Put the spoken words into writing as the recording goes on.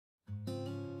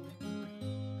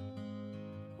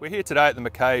We're here today at the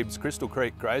McCabe's Crystal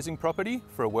Creek grazing property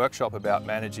for a workshop about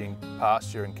managing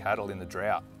pasture and cattle in the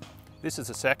drought. This is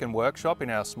the second workshop in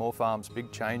our Small Farms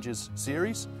Big Changes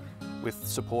series with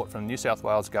support from New South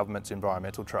Wales Government's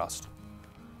Environmental Trust.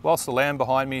 Whilst the land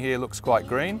behind me here looks quite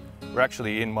green, we're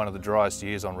actually in one of the driest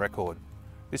years on record.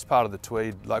 This part of the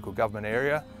Tweed local government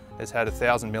area has had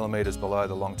 1,000 millimetres below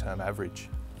the long-term average.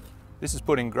 This is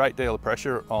putting a great deal of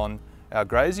pressure on our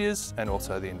graziers and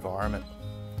also the environment.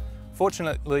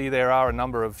 Fortunately, there are a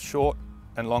number of short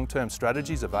and long-term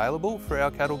strategies available for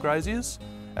our cattle graziers,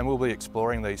 and we'll be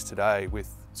exploring these today with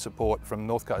support from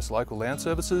North Coast Local Land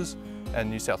Services and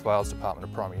New South Wales Department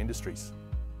of Primary Industries.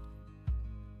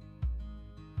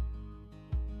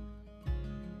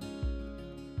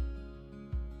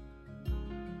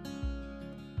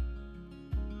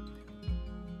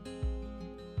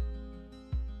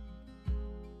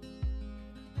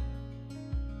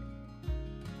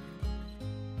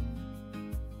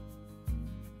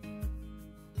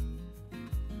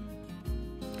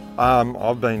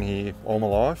 I've been here all my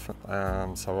life,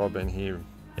 so I've been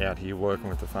out here working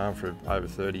with the farm for over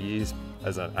 30 years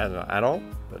as an adult,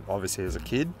 but obviously as a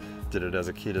kid. Did it as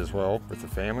a kid as well with the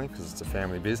family because it's a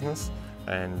family business.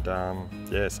 And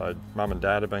yeah, so mum and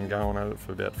dad have been going at it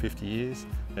for about 50 years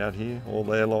out here, all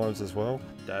their lives as well.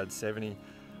 Dad's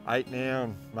 78 now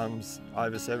and mum's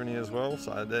over 70 as well,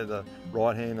 so they're the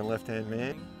right hand and left hand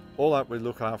man. All up we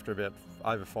look after about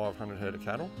over 500 herd of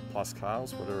cattle, plus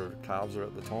calves, whatever calves are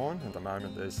at the time. At the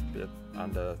moment there's about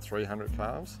under 300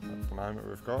 calves at the moment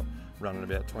we've got, running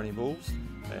about 20 bulls,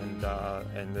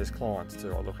 and there's clients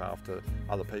too. I look after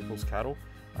other people's cattle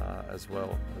as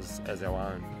well as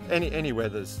our own. Any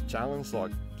weather's challenge,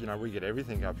 like, you know, we get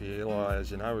everything up here. Like,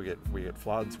 as you know, we get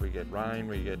floods, we get rain,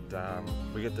 we get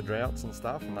the droughts and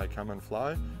stuff, and they come and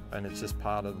flow, and it's just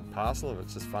part and parcel of it.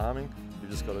 It's just farming. We've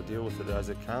just got to deal with it as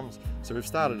it comes. So we've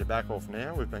started to back off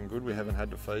now. We've been good. We haven't had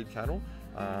to feed cattle,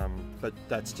 but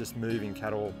that's just moving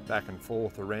cattle back and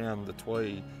forth around the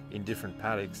Tweed in different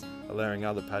paddocks, allowing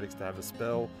other paddocks to have a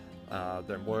spell,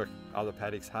 then work other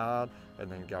paddocks hard,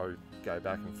 and then go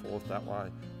back and forth that way.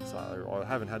 So I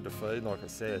haven't had to feed, like I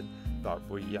said, but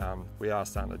we are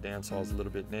starting to downsize a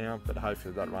little bit now, but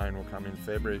hopefully that rain will come in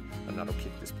February and that'll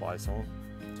kick this place on.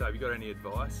 So have you got any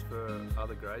advice for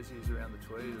other graziers around the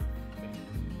Tweed? Any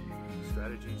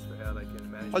strategies for how they can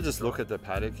manage? I just look at the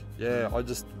paddock. Yeah, I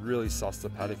just really suss the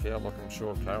paddock out. Like, I'm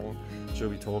sure Carol, she'll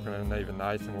be talking, and even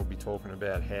Nathan will be talking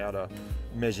about how to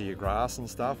measure your grass and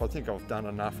stuff. I think I've done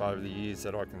enough over the years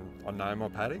that I know my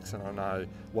paddocks and I know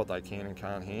what they can and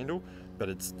can't handle. But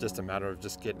it's just a matter of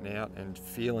just getting out and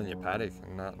feeling your paddock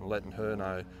and letting her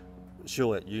know. She'll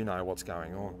let you know what's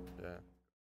going on. Yeah.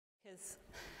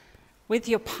 With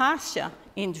your pasture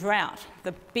in drought,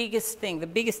 the biggest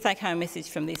take-home message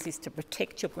from this is to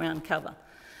protect your ground cover.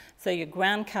 So your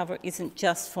ground cover isn't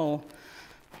just for,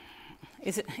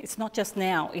 it's not just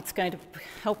now, it's going to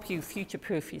help you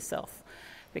future-proof yourself,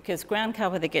 because ground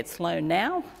cover that gets low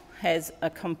now has a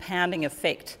compounding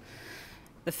effect.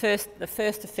 The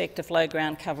first effect of low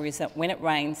ground cover is that when it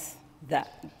rains,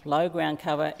 that low ground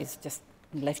cover is just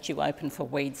left you open for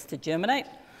weeds to germinate.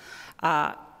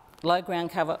 Low ground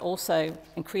cover also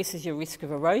increases your risk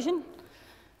of erosion,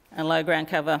 and low ground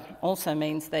cover also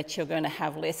means that you're going to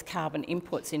have less carbon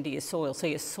inputs into your soil, so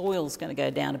your soil's going to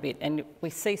go down a bit. And we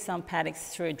see some paddocks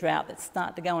through a drought that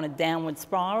start to go on a downward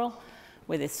spiral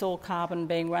where there's soil carbon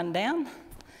being run down.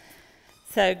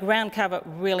 So ground cover,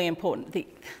 really important.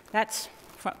 That's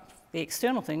the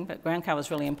external thing, but ground cover is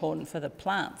really important for the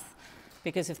plants,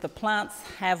 because if the plants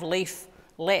have leaf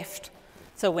left,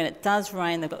 so when it does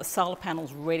rain, they've got the solar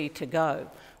panels ready to go.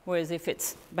 Whereas if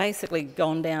it's basically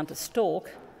gone down to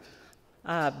stalk,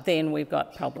 then we've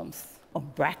got problems. Or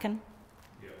bracken.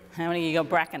 Yep. How many of you got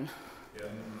bracken?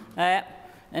 Yep.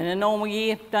 In a normal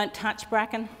year, don't touch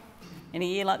bracken. In a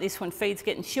year like this, when feed's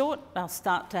getting short, they'll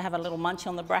start to have a little munch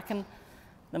on the bracken.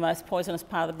 The most poisonous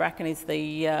part of the bracken is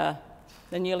the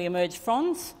newly emerged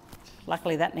fronds.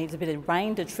 Luckily, that needs a bit of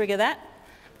rain to trigger that.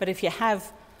 But if you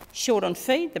have short on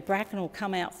feed, the bracken will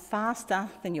come out faster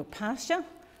than your pasture,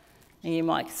 and you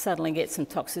might suddenly get some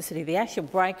toxicity. The actual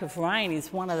break of rain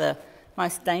is one of the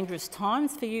most dangerous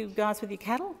times for you guys with your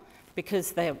cattle,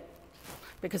 because of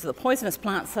the poisonous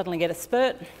plants suddenly get a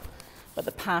spurt, but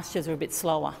the pastures are a bit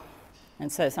slower,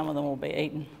 and so some of them will be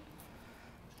eaten.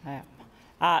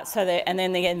 And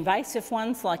then the invasive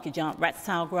ones, like your giant rat's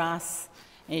tail grass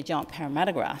and your giant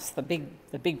Parramatta grass, the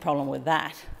big problem with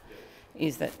that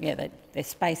is that, yeah, they're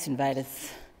space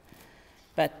invaders.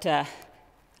 But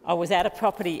I was at a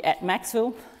property at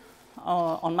Maxville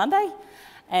on Monday,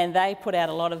 and they put out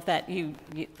a lot of that.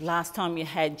 Last time you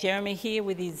had Jeremy here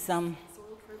with his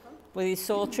with his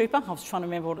soil trooper. I was trying to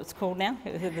remember what it's called now,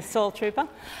 the soil trooper.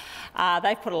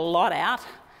 They put a lot out,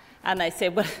 and they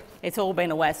said, well, it's all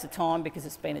been a waste of time because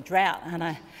it's been a drought. And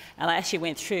I actually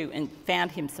went through and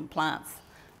found him some plants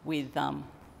with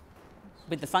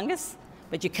the fungus,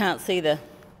 but you can't see the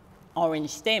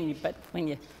orange stem, but when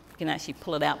you can actually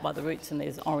pull it out by the roots, and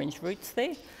there's orange roots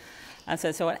there. And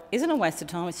so it isn't a waste of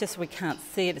time, it's just we can't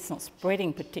see it, it's not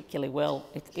spreading particularly well,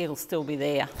 it'll still be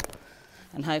there.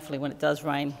 And hopefully when it does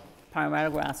rain, Parramatta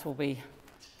grass will be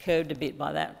curbed a bit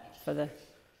by that. So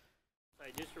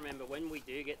just remember, when we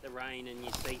do get the rain and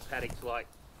you see paddocks like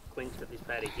Clint's got this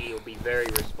paddock here, will be very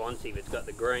responsive. It's got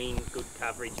the green, good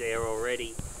coverage there already.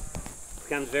 It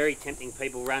becomes very tempting.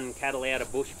 People run cattle out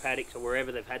of bush paddocks or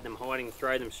wherever they've had them hiding,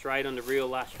 throw them straight onto real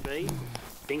lush feed.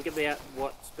 Think about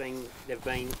they've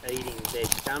been eating. Their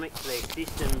stomachs, their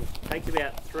system takes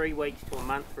about 3 weeks to a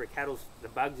month for the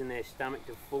bugs in their stomach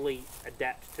to fully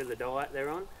adapt to the diet they're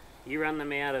on. You run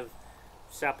them out of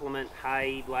supplement,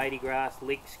 hay, ladygrass,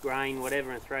 licks, grain,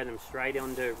 whatever, and throw them straight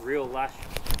onto real lush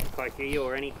kikuyu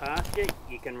or any pasture,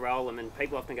 you can roll them. And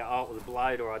people often go, oh, it was a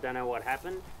bloat, or I don't know what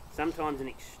happened. Sometimes an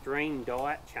extreme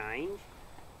diet change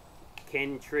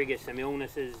can trigger some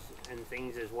illnesses and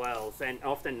things as well. So, and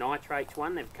often nitrate's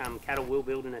one. Cattle will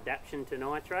build an adaptation to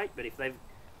nitrate, but if they've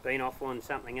been off on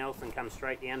something else and come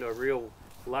straight down to a real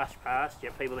lush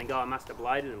pasture, people think, oh, I must have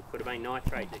bloated them. Could have been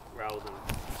nitrate that rolled them.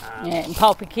 Yeah, and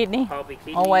pulpy kidney.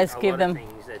 Always give them.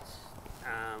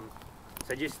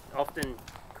 So just often,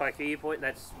 kikuyu point,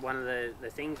 that's one of the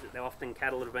things that often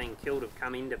cattle that have been killed have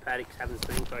come into paddocks, haven't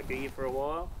seen kikuyu for a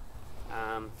while.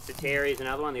 Soteria is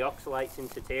another one, the oxalates in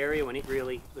Soteria when it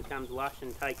really becomes lush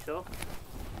and takes off.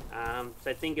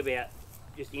 So think about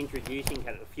just introducing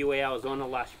cattle a few hours on a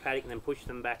lush paddock and then push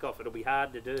them back off. It'll be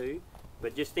hard to do,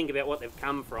 but just think about what they've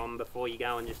come from before you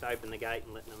go and just open the gate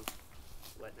and let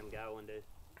them go and do.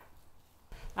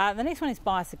 The next one is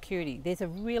biosecurity. There's a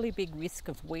really big risk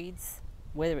of weeds,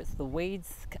 whether it's the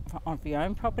weeds on your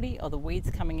own property or the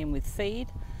weeds coming in with feed.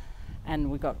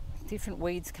 And we've got different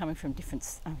weeds coming from different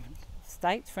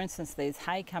states. For instance, there's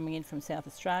hay coming in from South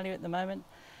Australia at the moment.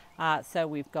 So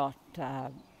we've got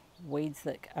weeds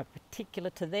that are particular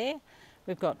to there.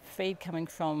 We've got feed coming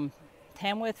from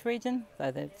Tamworth region,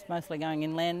 though it's mostly going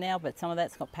inland now, but some of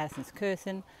that's got Patterson's curse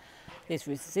in. There's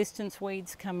resistance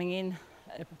weeds coming in,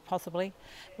 possibly,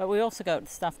 but we also got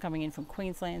stuff coming in from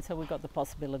Queensland, so we've got the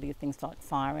possibility of things like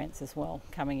fire ants as well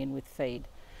coming in with feed.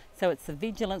 So it's the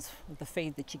vigilance of the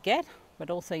feed that you get,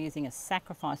 but also using a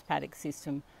sacrifice paddock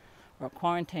system or a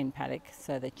quarantine paddock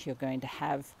so that you're going to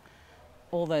have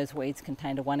all those weeds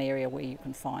contained in one area where you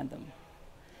can find them.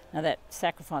 Now that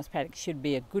sacrifice paddock should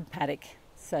be a good paddock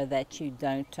so that you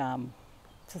don't,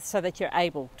 so that you're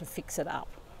able to fix it up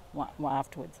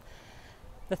afterwards.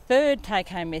 The third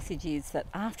take-home message is that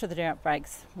after the drought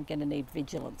breaks, we're going to need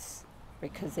vigilance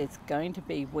because there's going to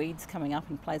be weeds coming up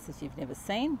in places you've never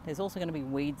seen. There's also going to be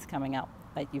weeds coming up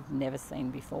that you've never seen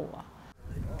before.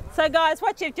 So guys,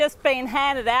 what you've just been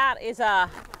handed out is a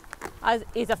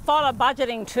fodder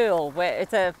budgeting tool. Where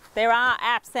there are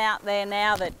apps out there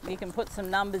now that you can put some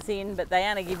numbers in, but they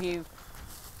only give you,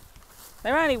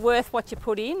 they're only worth what you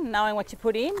put in, knowing what you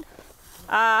put in.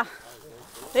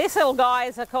 These little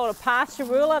guys are called a pasture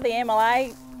ruler, the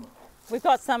MLA. We've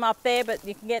got some up there, but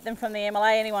you can get them from the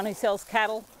MLA. Anyone who sells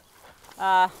cattle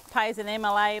pays an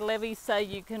MLA levy, so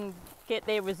you can get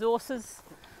their resources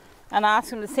and ask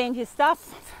them to send you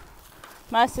stuff.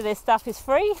 Most of their stuff is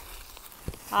free.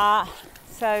 I've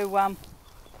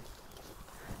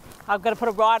got to put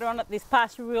a rider on it. This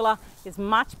pasture ruler is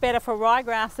much better for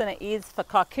ryegrass than it is for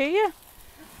kikuyu.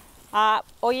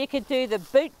 Or you could do the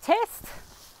boot test.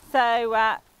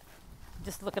 So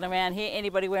just looking around here,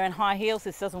 anybody wearing high heels,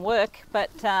 this doesn't work, but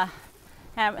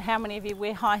how many of you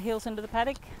wear high heels into the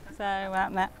paddock?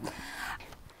 So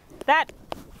that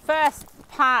first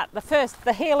part,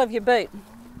 the heel of your boot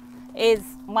is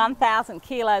 1,000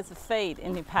 kilos of feed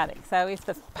in your paddock. So if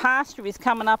the pasture is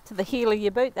coming up to the heel of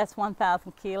your boot, that's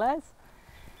 1,000 kilos.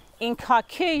 In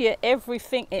kikuyu,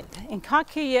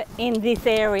 in this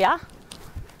area,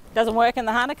 doesn't work in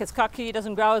the hunter because kikuyu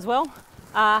doesn't grow as well.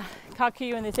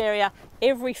 Kikuyu in this area,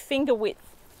 every finger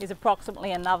width is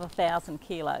approximately another 1,000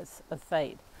 kilos of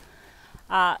feed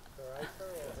per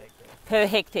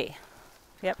hectare.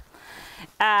 Yep.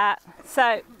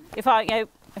 So if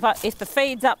the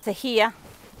feed's up to here,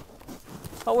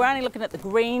 but we're only looking at the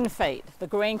green feed, the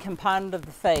green component of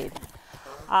the feed.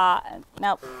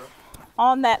 Now,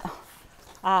 on that,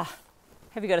 have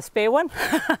you got a spare one?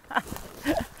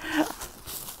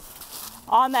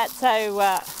 On that,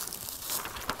 so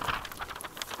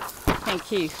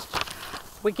thank you.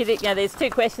 we could, there's two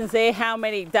questions there. How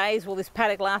many days will this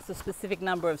paddock last a specific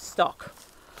number of stock?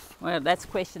 Well, that's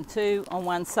question 2 on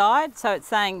one side. So it's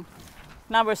saying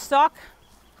number of stock,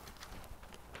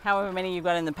 however many you've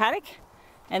got in the paddock,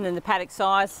 and then the paddock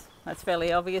size. That's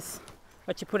fairly obvious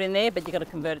what you put in there, but you've got to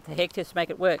convert it to hectares to make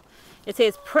it work. It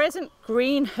says present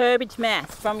green herbage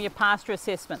mass from your pasture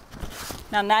assessment.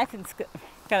 Now Nathan's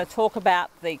going to talk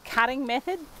about the cutting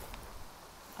method.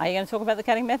 Are you going to talk about the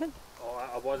cutting method? Oh,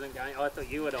 I wasn't going. I thought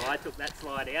you would. I took that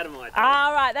slide out of my talk.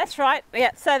 Ah, right, that's right.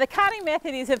 Yeah. So the cutting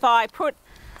method is if I put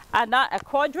a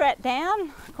quadrat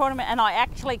down, and I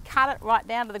actually cut it right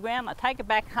down to the ground. I take it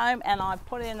back home and I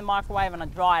put it in the microwave and I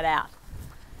dry it out.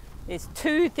 There's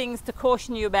 2 things to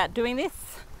caution you about doing this.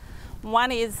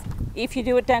 One is if you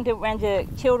do it, don't do it around your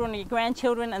children or your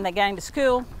grandchildren and they're going to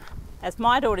school, as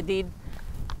my daughter did.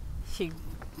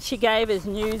 She gave us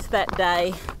news that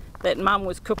day that Mum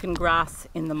was cooking grass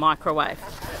in the microwave.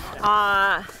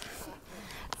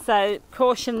 So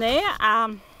caution there.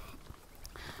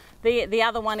 The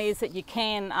other one is that you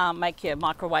can make your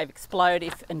microwave explode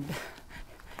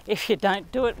if you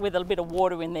don't do it with a bit of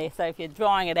water in there. So if you're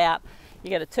drying it out, you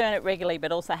got to turn it regularly,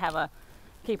 but also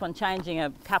keep on changing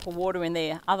a cup of water in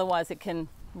there. Otherwise, it can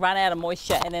run out of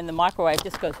moisture, and then the microwave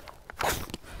just goes.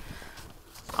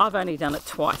 I've only done it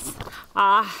twice. Just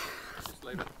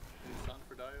leave it in the sun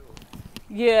for a day, or?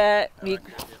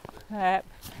 Yeah.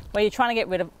 Well, you're trying to get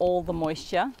rid of all the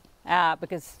moisture.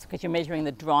 Because you're measuring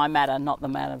the dry matter, not the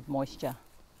amount of moisture.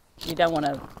 You don't want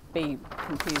to be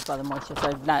confused by the moisture.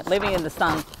 So no, leaving it in the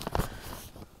sun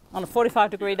on a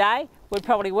 45-degree day would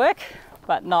probably work,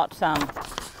 but not on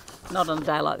a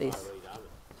day like this.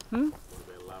 You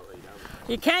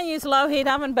can use a low heat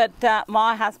oven, but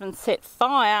my husband set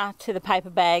fire to the paper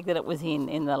bag that it was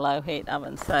in the low heat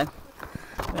oven. So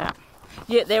yeah,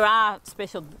 there are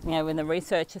special, in the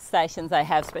research stations they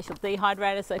have special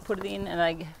dehydrators they put it in, and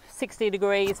they 60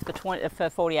 degrees for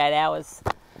 48 hours,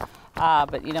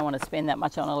 but you don't want to spend that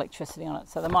much on electricity on it.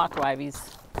 So the microwave is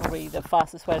probably the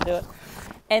fastest way to do it.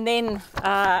 And then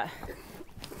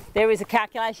there is a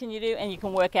calculation you do, and you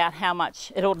can work out how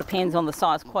much. It all depends on the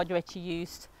size quadrat you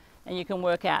used, and you can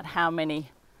work out how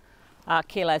many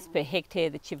kilos per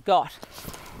hectare that you've got.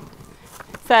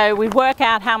 So we work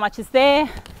out how much is there.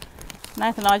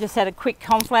 Nathan and I just had a quick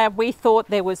conflab. We thought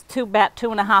there was about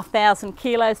 2,500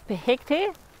 kilos per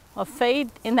hectare of feed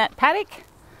in that paddock,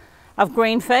 of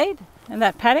green feed in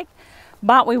that paddock,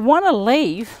 but we want to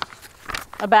leave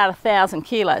about 1,000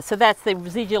 kilos. So that's the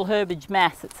residual herbage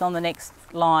mass that's on the next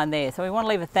line there. So we want to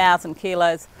leave 1,000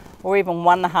 kilos or even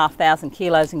 1,500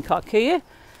 kilos in kikuyu.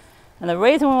 And the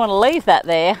reason we want to leave that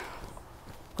there,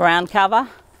 ground cover,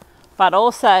 but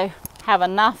also have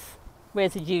enough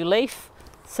residue leaf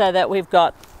so that we've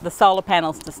got the solar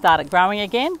panels to start it growing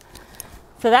again.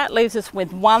 So that leaves us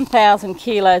with 1,000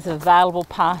 kilos of available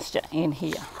pasture in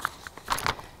here.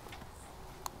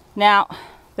 Now,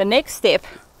 the next step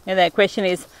in that question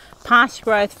is pasture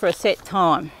growth for a set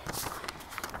time.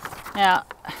 Now,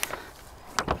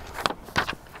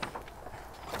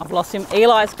 I've lost him.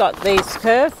 Eli's got these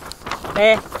curves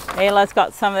there. Eli's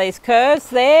got some of these curves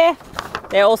there.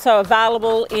 They're also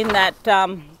available in that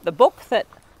the book that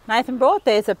Nathan brought.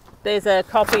 There's a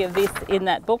copy of this in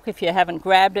that book if you haven't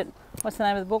grabbed it. What's the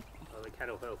name of the book? Oh, the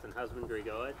Cattle Health and Husbandry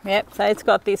Guide. Yep, so it's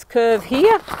got this curve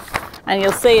here, and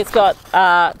you'll see it's got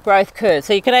growth curve.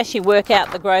 So you can actually work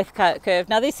out the growth curve.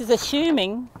 Now this is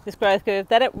assuming, this growth curve,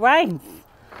 that it rains.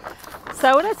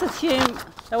 So let's assume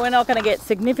that we're not going to get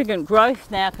significant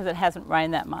growth now because it hasn't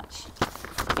rained that much.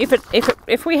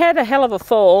 If we had a hell of a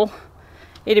fall,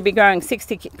 it'd be growing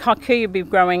 60, kikuyu would be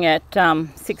growing at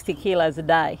 60 kilos a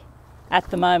day at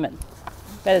the moment.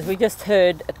 But as we just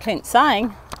heard Clint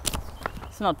saying,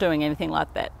 it's not doing anything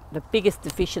like that. The biggest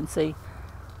deficiency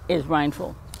is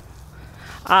rainfall.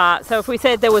 So if we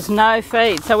said there was no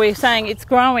feed, so we're saying it's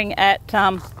growing at,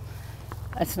 we're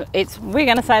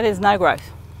going to say there's no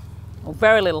growth, or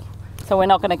very little, so we're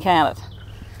not going to count it.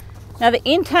 Now the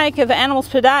intake of animals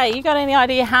per day, you got any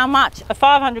idea how much a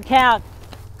 500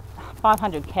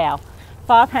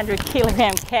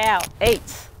 kilogram cow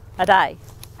eats a day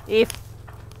if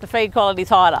the feed quality is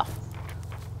high enough?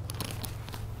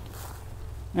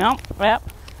 No, well,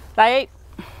 they eat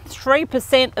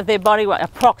 3% of their body weight,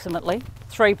 approximately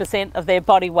 3% of their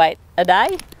body weight a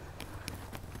day.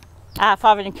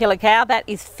 500 kilo cow, that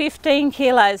is 15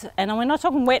 kilos, and we're not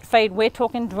talking wet feed, we're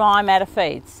talking dry matter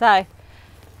feed. So,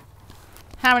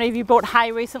 how many of you bought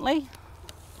hay recently?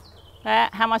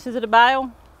 How much is it a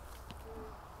bale?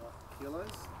 Kilos?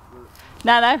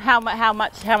 No, how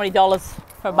many dollars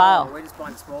for a bale? We're just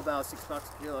buying the small bale, $6 a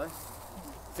kilo.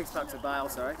 $6 a bale,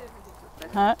 sorry.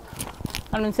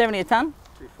 170 a tonne.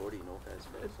 240 North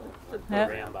Asphalt. Yep.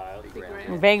 Round bales.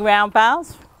 Big round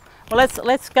bales. Well,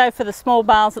 let's go for the small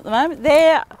bales at the moment.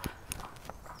 They're,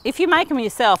 if you make them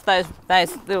yourself, those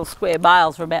little square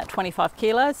bales are about 25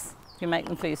 kilos. If you make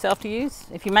them for yourself to use.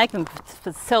 If you make them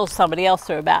to sell to somebody else,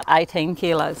 they're about 18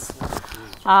 kilos.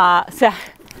 So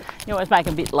you always make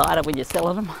them a bit lighter when you're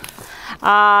selling them.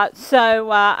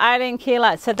 18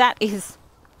 kilos. So that is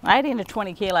 18 to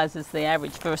 20 kilos is the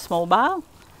average for a small bale.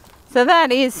 So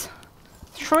that is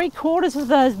 3/4 of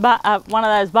those one of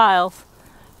those bales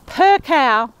per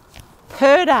cow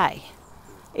per day,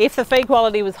 if the feed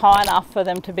quality was high enough for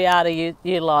them to be able to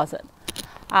utilise it.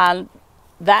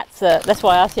 That's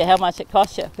why I asked you how much it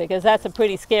cost you, because that's a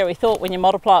pretty scary thought when you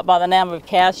multiply it by the number of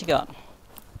cows you got.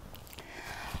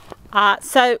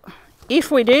 So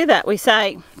if we do that, we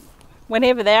say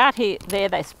whenever they're out here,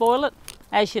 they spoil it.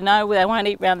 As you know, they won't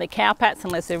eat round their cow pats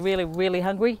unless they're really, really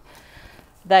hungry.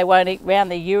 They won't eat round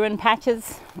their urine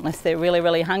patches unless they're really,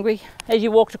 really hungry. As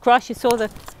you walked across, you saw the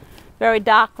very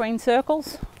dark green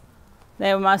circles.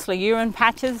 They were mostly urine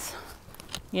patches.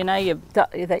 You know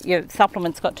that your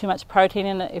supplement's got too much protein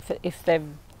in it if they've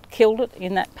killed it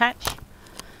in that patch.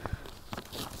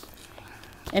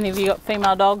 Any of you got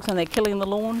female dogs and they're killing the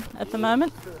lawn at the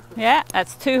moment? Yeah,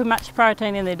 that's too much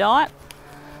protein in their diet.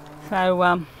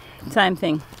 So same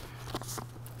thing.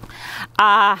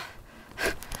 I'm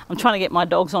trying to get my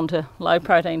dogs onto low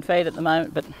protein feed at the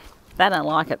moment, but they don't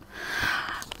like it.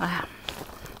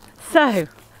 So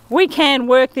we can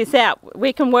work this out.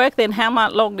 We can work then how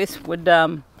much long this would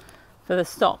for the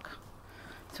stock.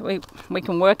 So we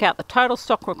can work out the total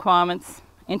stock requirements,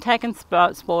 intake and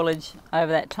spoilage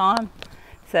over that time.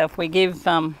 So if we give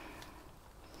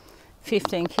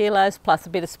 15 kilos plus a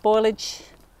bit of spoilage,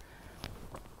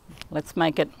 let's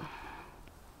make it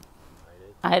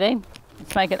 18.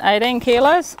 Let's make it 18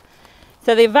 kilos.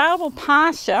 So the available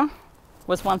pasture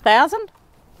was 1,000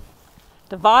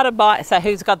 divided by, so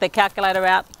who's got their calculator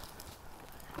out?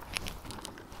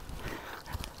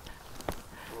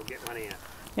 We'll get one out.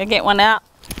 You'll get one out.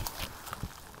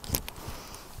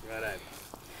 Righto.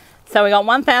 So we got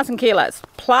 1,000 kilos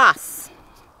plus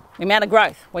the amount of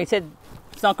growth. We said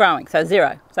it's not growing, so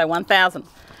 0. So 1,000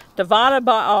 divided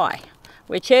by I,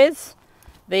 which is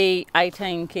the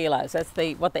 18 kilos. That's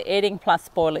what they're eating plus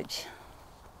spoilage.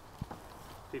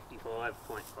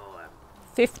 55.5.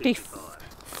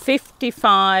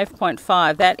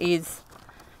 55.5. That is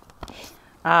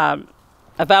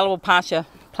available pasture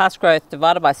plus growth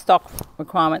divided by stock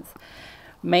requirements,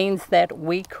 means that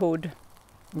we could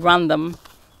run them.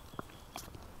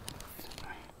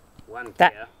 One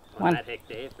cow on that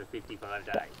hectare for 55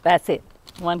 days. That's it.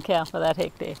 One cow for that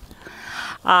hectare.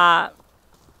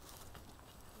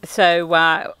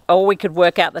 Or we could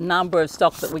work out the number of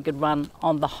stock that we could run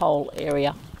on the whole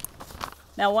area.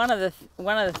 Now, one of the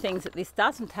things that this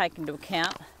doesn't take into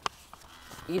account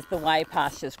is the way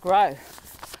pastures grow.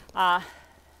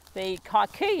 The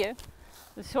kikuyu,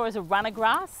 we saw as a runner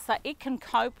grass, so it can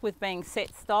cope with being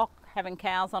set stock, having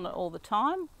cows on it all the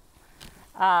time.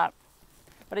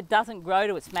 But it doesn't grow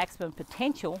to its maximum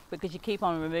potential because you keep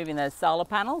on removing those solar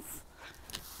panels.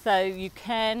 So you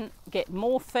can get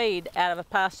more feed out of a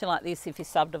pasture like this if you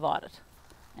subdivide it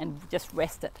and just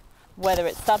rest it. Whether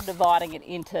it's subdividing it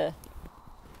into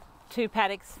 2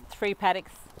 paddocks, 3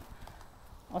 paddocks.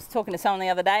 I was talking to someone the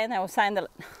other day and they were saying that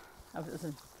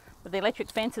the electric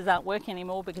fences aren't working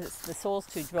anymore because the soil's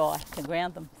too dry to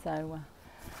ground them. So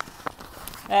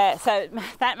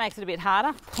that makes it a bit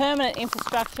harder. Permanent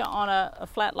infrastructure on a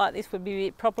flat like this would be a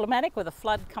bit problematic with a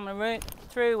flood coming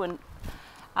through and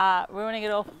ruining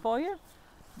it all for you.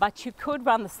 But you could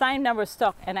run the same number of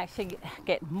stock and actually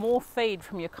get more feed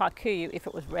from your kikuyu if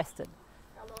it was rested.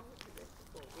 How long would you rest it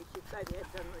for? If you say they had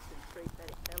done less than 3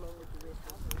 paddocks, how long would you rest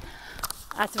it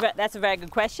for? That's a very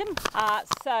good question.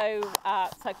 So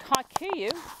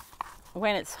kikuyu,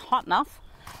 when it's hot enough,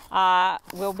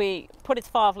 will put its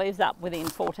 5 leaves up within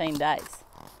 14 days.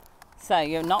 So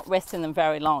you're not resting them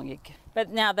very long. But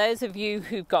now those of you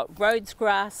who've got Rhodes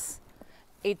grass,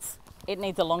 it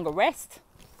needs a longer rest.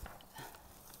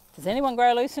 Does anyone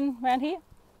grow lucerne around here?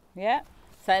 Yeah.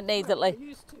 So it needs at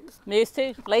least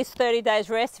at least 30 days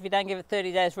rest. If you don't give it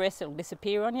 30 days rest, it'll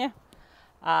disappear on you.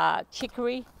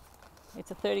 Chicory, it's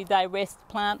a 30-day rest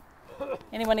plant.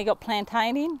 Anyone who got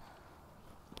plantain in?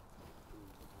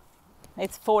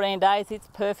 It's 14 days. It's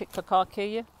perfect for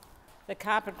kikuyu. The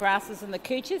carpet grasses and the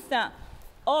cooches. Now,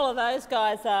 all of those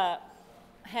guys have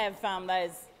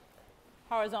those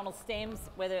horizontal stems,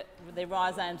 whether they're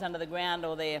rhizomes under the ground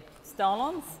or they're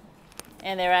stolons,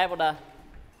 and they're able to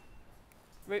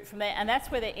root from there. And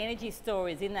that's where their energy store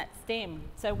is, in that stem.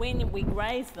 So when we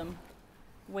graze them,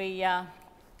 we have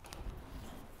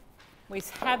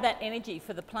that energy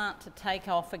for the plant to take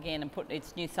off again and put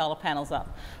its new solar panels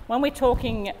up. When we're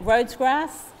talking Rhodes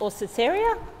grass or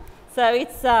Ceteria, so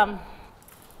it's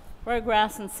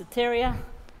roadgrass and Ceteria,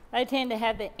 they tend to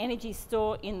have their energy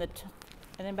store in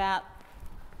about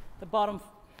the bottom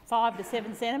 5 to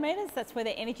 7 centimetres. That's where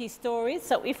their energy store is.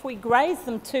 So if we graze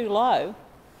them too low,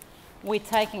 we're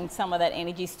taking some of that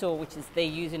energy store, which is they're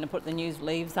using to put the new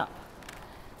leaves up.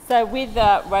 So with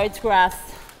Rhodes grass,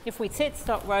 if we set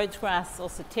stock Rhodes grass or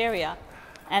Ceteria,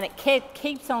 and it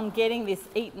keeps on getting this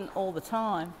eaten all the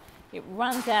time, it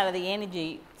runs out of the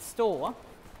energy store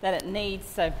that it needs.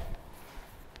 So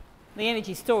the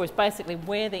energy store is basically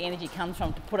where the energy comes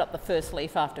from to put up the first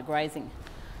leaf after grazing.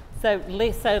 So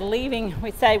leaving,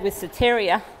 we say with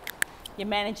Ceteria, you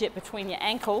manage it between your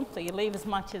ankle, so you leave as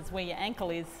much as where your ankle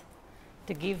is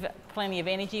to give plenty of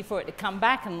energy for it to come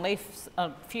back, and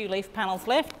a few leaf panels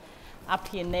left up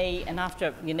to your knee, and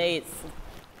after your knee its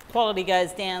quality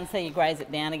goes down, so you graze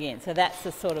it down again. So that's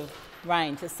the sort of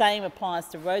range. The same applies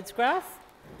to Rhodes grass.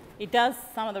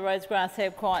 Some of the Rhodes grass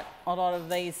have quite a lot of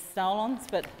these stolons,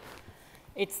 but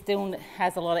it still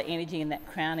has a lot of energy in that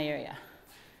crown area.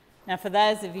 Now for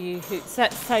those of you who, so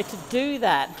to do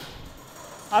that,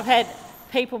 I've had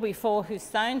people before who've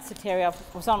sown Ceteria.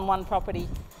 I was on one property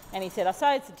and he said, I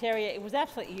sowed Ceteria, it was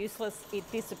absolutely useless, it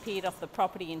disappeared off the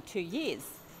property in 2 years.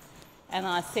 And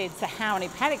I said, so how many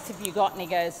paddocks have you got? And he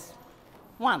goes,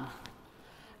 1.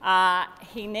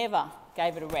 He never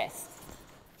gave it a rest.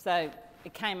 So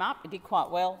it came up, it did quite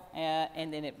well,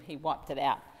 and then he wiped it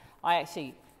out.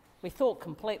 We thought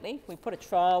completely, we put a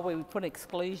trial where we put an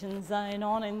exclusion zone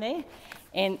on in there,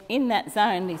 and in that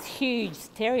zone these huge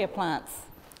Ceteria plants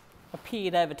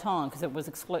appeared over time because it was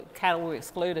cattle were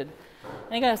excluded.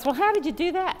 And he goes, well, how did you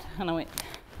do that? And I went,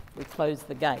 we closed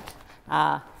the gate.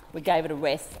 We gave it a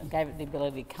rest and gave it the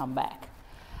ability to come back.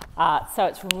 So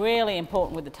it's really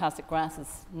important with the tussock grasses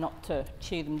not to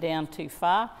chew them down too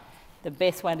far. The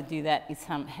best way to do that is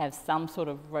have some sort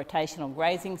of rotational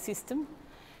grazing system.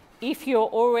 If you're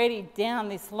already down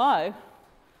this low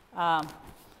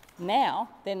now,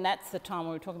 then that's the time when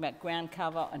we're talking about ground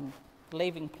cover and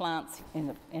leaving plants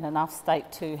in enough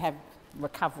state to have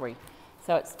recovery.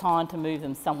 So it's time to move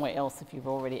them somewhere else if you've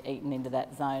already eaten into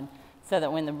that zone, so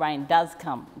that when the rain does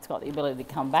come, it's got the ability to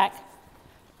come back.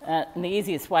 And the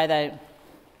easiest way, though,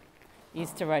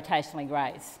 is to rotationally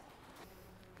graze.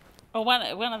 Well,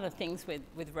 one of the things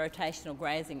with rotational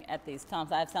grazing at these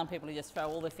times, I have some people who just throw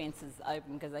all the fences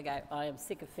open because they go, I am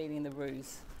sick of feeding the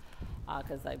roos,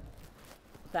 because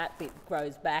that bit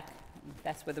grows back.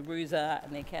 That's where the roos are,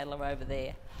 and their cattle are over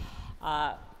there.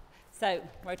 So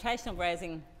rotational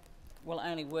grazing will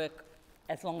only work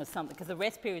as long as something, because the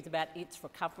rest period is about its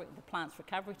recovery, the plant's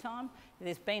recovery time. If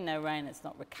there's been no rain, it's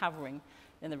not recovering,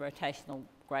 then the rotational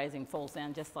grazing falls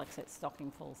down just like that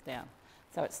stocking falls down.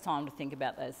 So it's time to think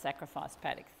about those sacrifice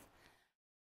paddocks.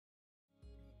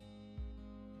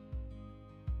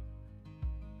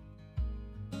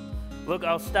 Look,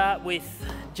 I'll start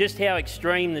with just how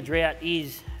extreme the drought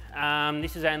is.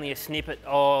 This is only a snippet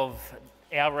of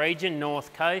our region,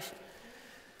 North Coast.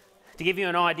 To give you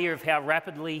an idea of how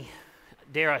rapidly,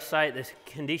 dare I say it, the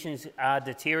conditions are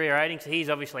deteriorating. So here's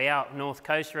obviously our North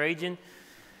Coast region.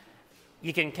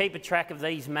 You can keep a track of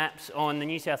these maps on the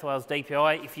New South Wales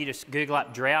DPI. If you just Google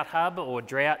up Drought Hub or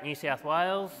Drought New South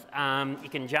Wales, you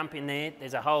can jump in there.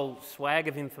 There's a whole swag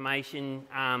of information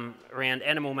around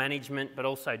animal management, but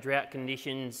also drought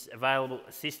conditions, available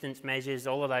assistance measures,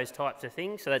 all of those types of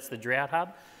things. So that's the Drought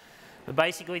Hub. But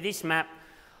basically this map,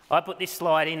 I put this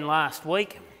slide in last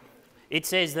week. It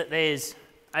says that there's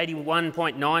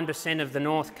 81.9% of the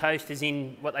North Coast is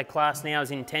in what they class now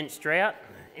as intense drought.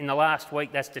 In the last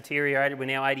week, that's deteriorated. We're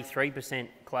now 83%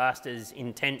 classed as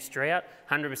intense drought,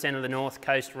 100% of the North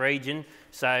Coast region.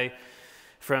 So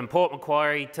from Port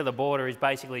Macquarie to the border is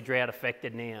basically drought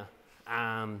affected now.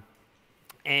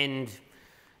 And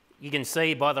you can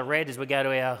see by the red as we go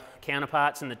to our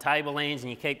counterparts in the tablelands and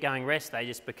you keep going west, they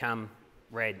just become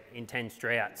red, intense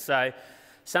drought. So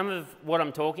some of what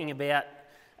I'm talking about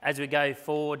as we go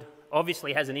forward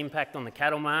obviously has an impact on the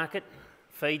cattle market,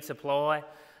 feed supply,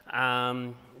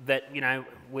 that, you know,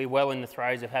 we're well in the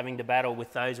throes of having to battle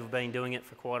with those who've been doing it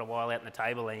for quite a while out in the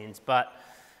tablelands. But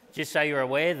just so you're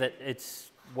aware that it's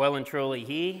well and truly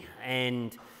here,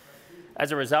 and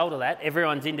as a result of that,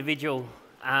 everyone's individual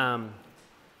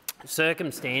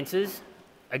circumstances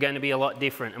are going to be a lot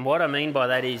different. And what I mean by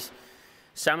that is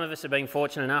some of us have been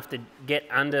fortunate enough to get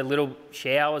under little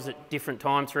showers at different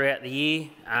times throughout the year.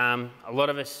 A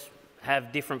lot of us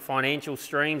have different financial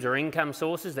streams or income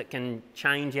sources that can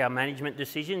change our management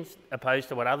decisions opposed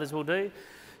to what others will do.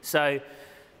 So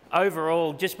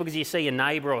overall, just because you see a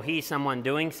neighbour or hear someone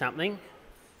doing something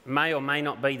may or may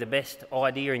not be the best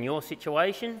idea in your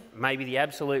situation, maybe the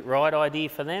absolute right idea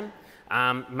for them,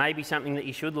 maybe something that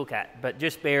you should look at. But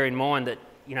just bear in mind that,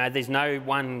 you know, there's no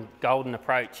one golden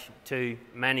approach to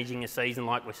managing a season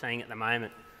like we're seeing at the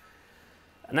moment.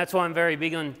 And that's why I'm very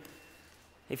big on,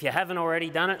 if you haven't already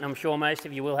done it, and I'm sure most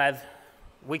of you will have,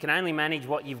 we can only manage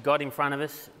what you've got in front of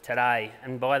us today.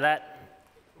 And by that,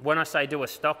 when I say do a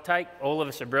stock take, all of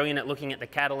us are brilliant at looking at the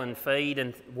cattle and feed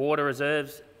and water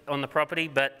reserves on the property,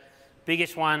 but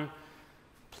biggest one,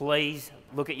 please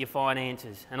look at your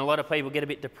finances. And a lot of people get a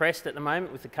bit depressed at the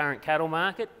moment with the current cattle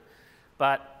market,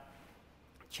 but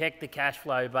check the cash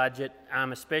flow budget,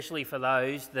 especially for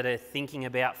those that are thinking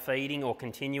about feeding or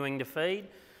continuing to feed,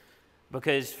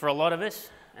 because for a lot of us,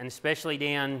 and especially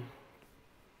down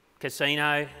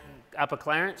Casino, Upper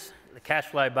Clarence, the cash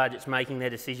flow budget's making their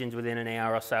decisions within an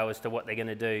hour or so as to what they're going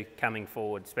to do coming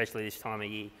forward, especially this time of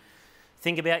year.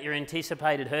 Think about your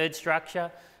anticipated herd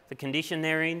structure, the condition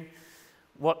they're in,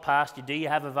 what pasture do you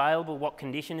have available, what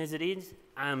condition is it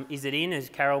in, as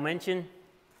Carol mentioned.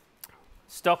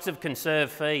 Stocks of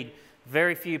conserved feed.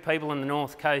 Very few people on the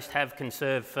North Coast have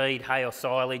conserved feed, hay or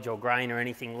silage or grain or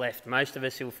anything left. Most of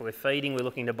us, if we're feeding, we're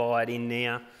looking to buy it in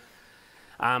now.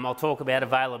 I'll talk about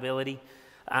availability.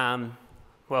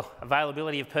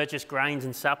 Availability of purchased grains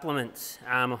and supplements.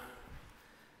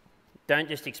 Don't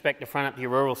just expect to front up your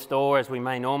rural store as we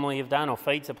may normally have done, or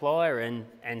feed supplier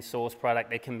and source product.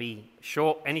 There can be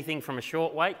anything from a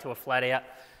short wait to a flat out,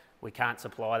 we can't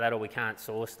supply that or we can't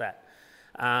source that.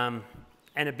 And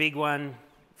a big one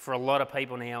for a lot of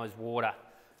people now is water.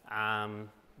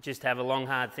 Just have a long,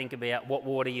 hard think about what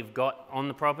water you've got on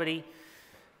the property,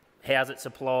 how's it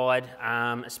supplied,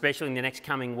 especially in the next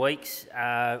coming weeks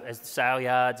as the sale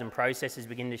yards and processors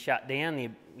begin to shut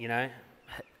down.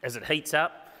 As it heats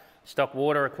up, stock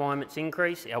water requirements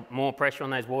increase, more pressure on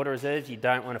those water reserves. You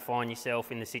don't want to find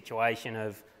yourself in the situation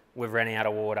of we've run out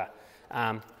of water.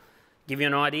 Give you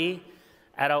an idea,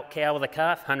 adult cow with a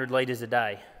calf, 100 litres a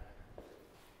day.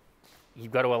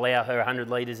 You've got to allow her 100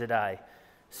 litres a day.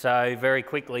 So very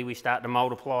quickly we start to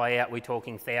multiply out, we're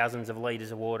talking thousands of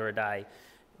litres of water a day.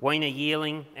 Weaner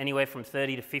yearling, anywhere from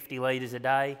 30 to 50 litres a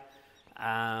day.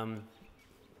 Under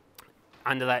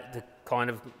that, the kind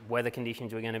of weather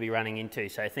conditions we're going to be running into.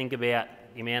 So think about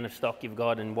the amount of stock you've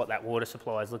got and what that water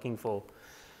supply is looking for.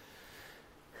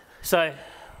 So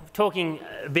talking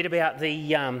a bit about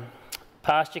the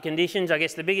pasture conditions, I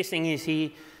guess the biggest thing is here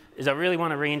is I really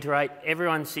want to reiterate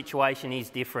everyone's situation is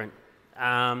different.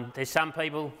 There's some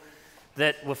people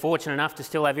that were fortunate enough to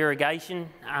still have irrigation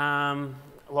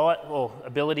or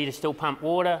ability to still pump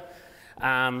water.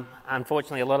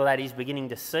 Unfortunately, a lot of that is beginning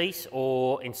to cease,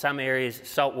 or in some areas,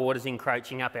 salt water's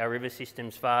encroaching up our river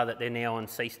systems far that they're now on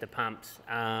cease-to pumps.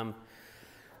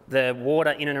 The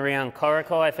water in and around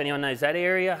Coracai, if anyone knows that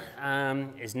area,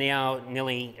 is now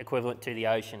nearly equivalent to the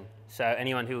ocean. So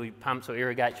anyone who pumps or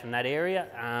irrigates from that area,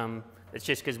 it's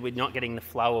just because we're not getting the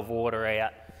flow of water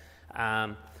out.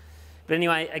 But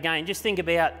anyway, again, just think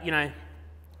about,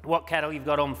 what cattle you've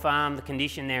got on farm, the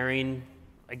condition they're in,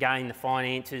 again, the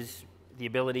finances, the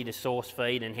ability to source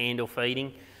feed and handle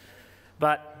feeding.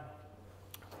 But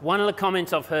one of the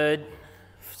comments I've heard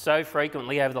so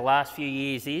frequently over the last few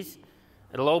years is,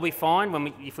 it'll all be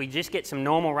fine. If we just get some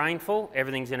normal rainfall,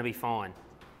 everything's going to be fine.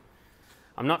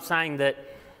 I'm not saying that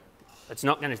it's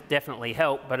not going to definitely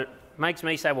help, but it makes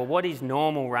me say, well, what is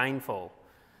normal rainfall?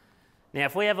 Now,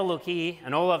 if we have a look here,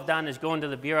 and all I've done is gone to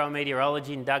the Bureau of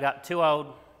Meteorology and dug up two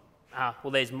old,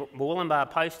 there's Wollumbar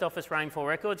Post Office rainfall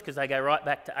records, because they go right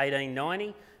back to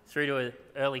 1890 through to the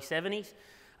early 70s,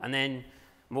 and then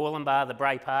Wollumbar, the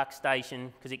Bray Park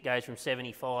station, because it goes from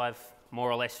 75 more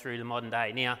or less through to modern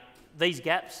day. Now, these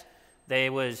gaps,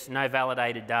 there was no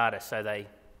validated data, so there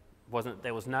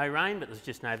was no rain, but there's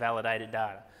just no validated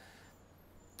data.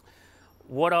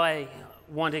 What I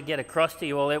want to get across to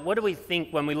you all, what do we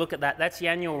think when we look at that? That's the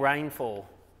annual rainfall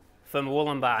for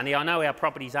Wollumbar. Now, I know our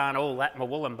properties aren't all that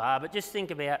Wollumbar, but just think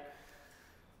about,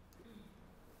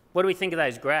 what do we think of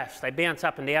those graphs? They bounce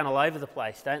up and down all over the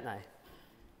place, don't they?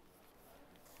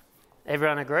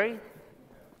 Everyone agree?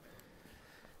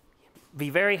 Be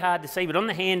very hard to see, but on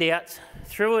the handouts,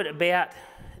 through at about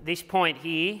this point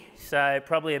here, so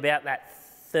probably about that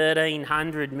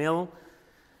 1,300 mil,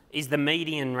 is the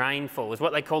median rainfall, is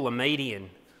what they call a median.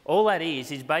 All that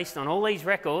is based on all these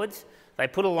records, they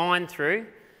put a line through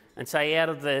and say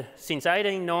since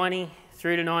 1890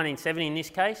 through to 1970 in this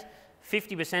case,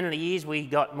 50% of the years we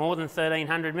got more than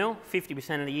 1,300 mil,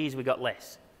 50% of the years we got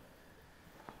less.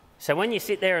 So when you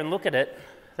sit there and look at it,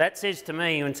 that says to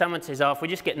me, when someone says, oh, if we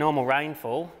just get normal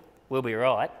rainfall, we'll be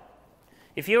right.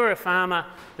 If you were a farmer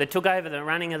that took over the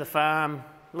running of the farm,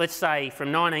 let's say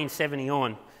from 1970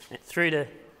 on, through to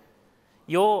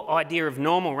your idea of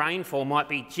normal rainfall might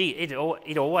be, gee, it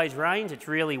always rains, it's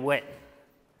really wet.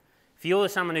 If you're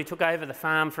someone who took over the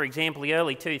farm, for example, the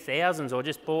early 2000s, or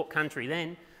just bought country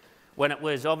then, when it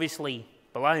was obviously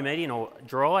below median or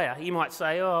drier, you might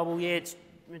say, oh, well, yeah,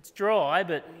 it's dry,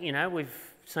 but, you know,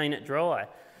 we've seen it dry.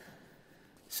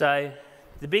 So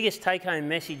the biggest take-home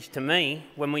message to me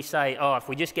when we say, oh, if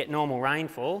we just get normal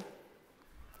rainfall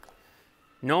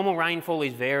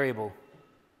is variable.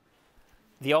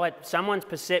 Someone's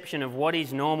perception of what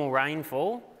is normal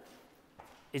rainfall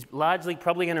is largely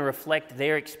probably going to reflect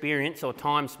their experience or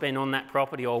time spent on that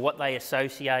property or what they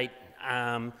associate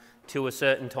to a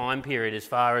certain time period as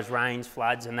far as rains,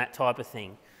 floods and that type of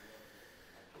thing.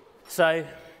 So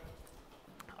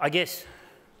I guess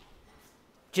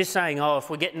just saying, oh, if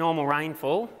we get normal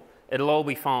rainfall, it'll all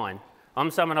be fine. I'm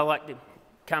someone I like to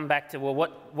come back to, well,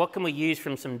 what can we use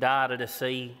from some data to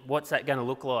see what's that going to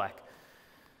look like?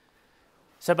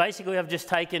 So basically I've just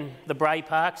taken the Bray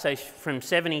Park, so from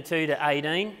 72 to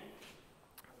 18.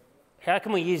 How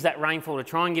can we use that rainfall to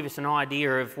try and give us an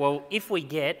idea of, well, if we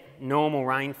get normal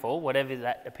rainfall, whatever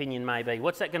that opinion may be,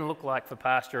 what's that going to look like for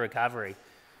pasture recovery?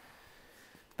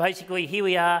 Basically, here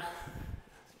we are,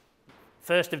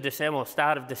 1st of December, or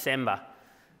start of December.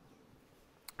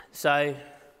 So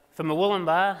for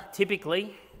Murwillumbah,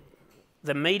 typically,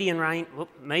 the median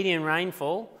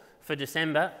rainfall for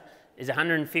December is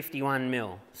 151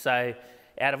 mil. So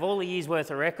out of all the years' worth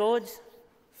of records,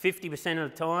 50%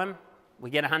 of the time we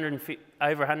get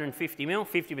over 150 mil,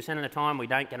 50% of the time we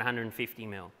don't get 150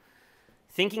 mil.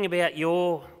 Thinking about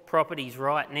your properties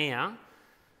right now,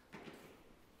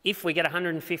 if we get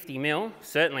 150 mil,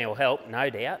 certainly will help, no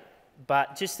doubt,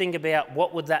 but just think about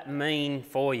what would that mean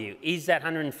for you. Is that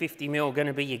 150 mil going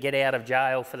to be your get out of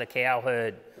jail for the cow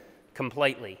herd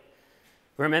completely?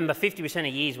 Remember, 50%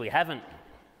 of years we haven't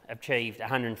achieved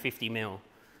 150 mil.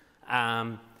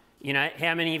 You know,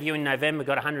 how many of you in November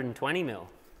got 120 mil?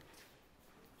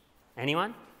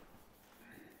 Anyone?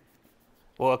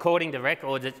 Well, according to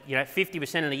records, you know,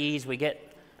 50% of the years we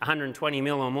get 120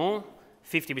 mil or more,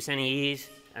 50% of years,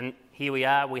 and here we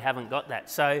are, we haven't got that.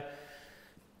 So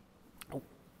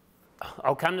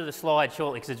I'll come to the slide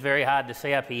shortly because it's very hard to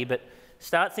see up here, but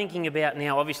start thinking about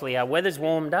now, obviously our weather's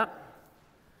warmed up,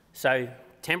 so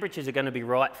temperatures are going to be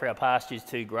right for our pastures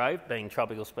to grow, being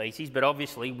tropical species, but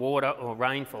obviously water or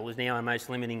rainfall is now our most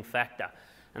limiting factor.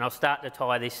 And I'll start to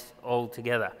tie this all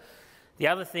together. The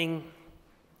other thing,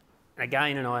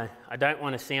 again, and I don't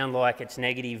want to sound like it's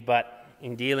negative, but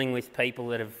in dealing with people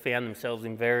that have found themselves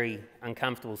in very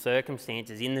uncomfortable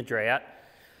circumstances in the drought,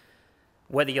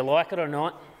 whether you like it or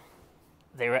not,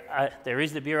 there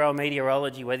is the Bureau of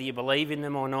Meteorology, whether you believe in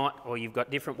them or not, or you've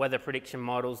got different weather prediction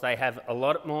models. They have a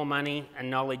lot more money and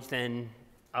knowledge than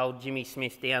old Jimmy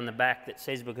Smith down the back that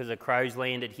says because a crow's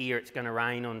landed here it's going to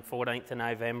rain on 14th of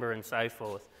November and so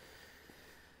forth.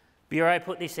 Bureau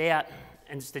put this out,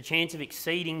 and it's the chance of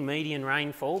exceeding median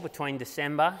rainfall between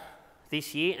December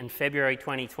this year and February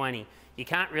 2020. You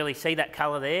can't really see that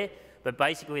colour there, but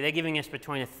basically they're giving us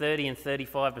between a 30 and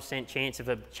 35% chance of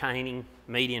obtaining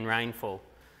median rainfall.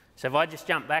 So if I just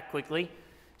jump back quickly,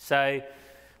 so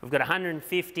we've got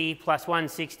 150 plus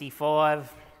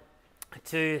 165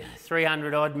 to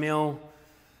 300 odd mil.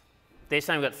 They're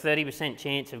saying we've got 30%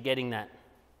 chance of getting that.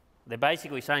 They're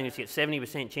basically saying it's got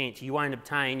 70% chance you won't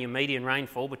obtain your median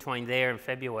rainfall between there and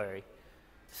February.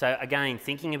 So again,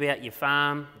 thinking about your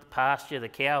farm, the pasture, the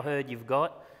cow herd you've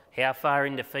got, how far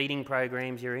into feeding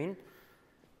programs you're in,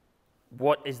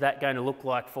 what is that going to look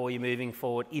like for you moving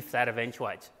forward if that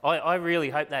eventuates? I really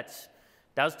hope that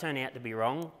does turn out to be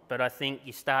wrong, but I think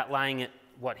you start laying at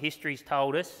what history's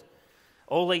told us.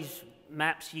 All these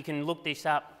maps, you can look this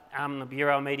up, the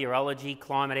Bureau of Meteorology,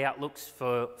 climate outlooks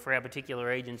for our particular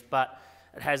regions, but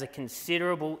it has a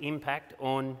considerable impact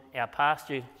on our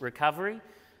pasture recovery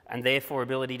and therefore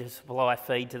ability to supply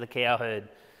feed to the cow herd.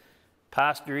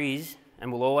 Pasture is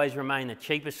and will always remain the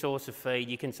cheapest source of feed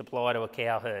you can supply to a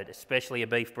cow herd, especially a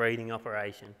beef breeding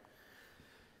operation.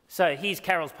 So here's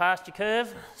Carol's pasture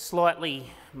curve, slightly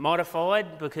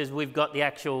modified because we've got the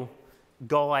actual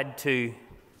guide to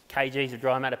kgs of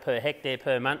dry matter per hectare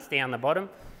per month down the bottom.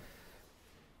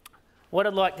 What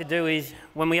I'd like to do is,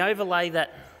 when we overlay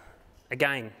that,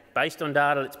 again, based on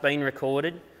data that's been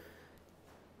recorded,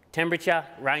 temperature,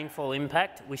 rainfall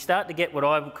impact, we start to get what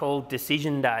I would call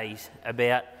decision days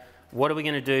about what are we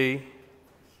going to do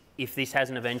if this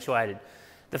hasn't eventuated?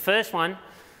 The first one,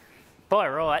 by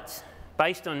rights,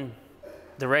 based on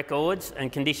the records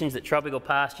and conditions that tropical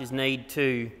pastures need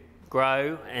to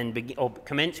grow and or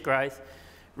commence growth,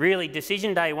 really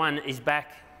decision day 1 is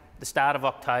back the start of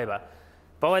October.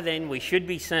 By then we should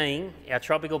be seeing our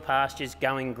tropical pastures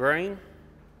going green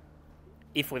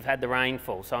if we've had the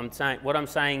rainfall. So what I'm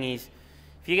saying is,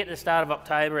 if you get to the start of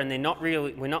October and they're not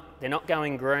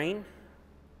going green,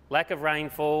 lack of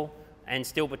rainfall and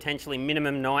still potentially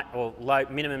minimum night or low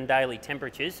minimum daily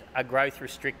temperatures are growth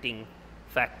restricting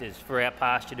factors for our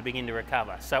pasture to begin to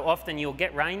recover. So often you'll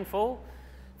get rainfall,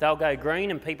 they'll go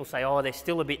green and people say, oh, they're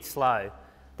still a bit slow.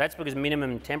 That's because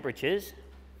minimum temperatures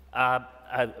are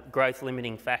a growth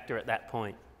limiting factor at that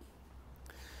point.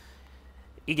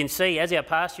 You can see as our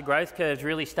pasture growth curves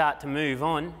really start to move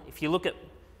on, if you look at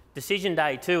decision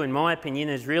day 2, in my opinion,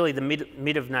 is really the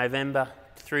mid of November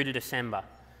through to December.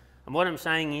 And what I'm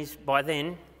saying is, by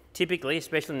then, typically,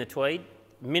 especially in the Tweed,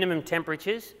 minimum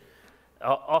temperatures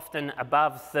are often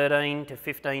above 13 to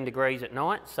 15 degrees at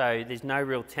night, so there's no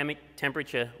real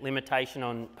temperature limitation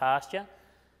on pasture.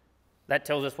 That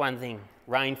tells us one thing: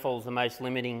 rainfall is the most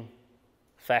limiting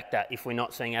factor if we're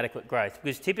not seeing adequate growth.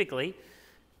 Because typically,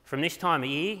 from this time of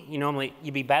year,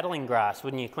 you'd be battling grass,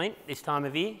 wouldn't you, Clint? This time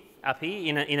of year, up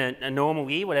here, in a normal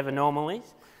year, whatever normal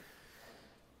is.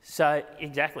 So,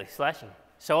 exactly, slashing.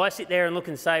 So I sit there and look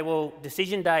and say, well,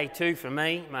 decision day 2 for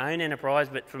me, my own enterprise,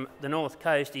 but from the North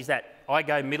Coast, is that I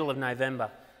go middle of November.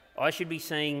 I should be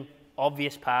seeing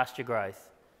obvious pasture growth.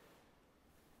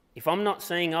 If I'm not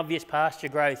seeing obvious pasture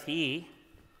growth here,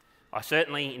 I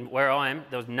certainly, where I am,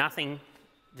 there was nothing,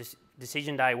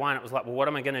 decision day 1, it was like, well, what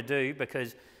am I going to do?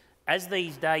 Because as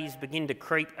these days begin to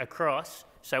creep across,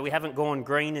 so we haven't gone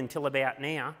green until about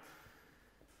now,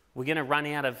 we're going to run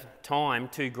out of time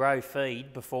to grow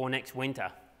feed before next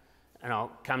winter, and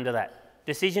I'll come to that.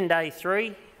 Decision day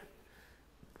 3,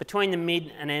 between the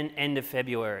mid and end of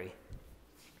February.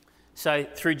 So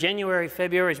through January,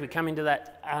 February, as we come into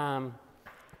that time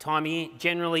of year,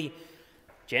 generally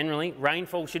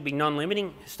rainfall should be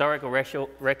non-limiting. Historical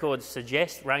records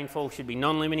suggest rainfall should be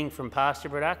non-limiting from pasture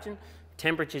production.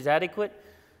 Temperature's adequate.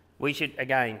 We should,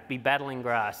 again, be battling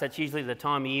grass. That's usually the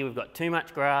time of year we've got too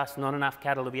much grass, not enough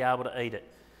cattle to be able to eat it.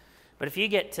 But if you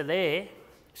get to there,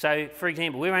 so for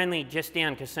example, we're only just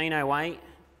down Casino Way,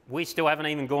 we still haven't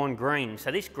even gone green. So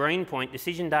this green point,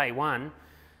 decision day 1,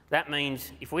 that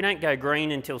means if we don't go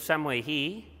green until somewhere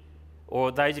here,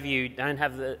 or those of you who don't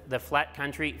have the flat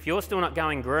country, if you're still not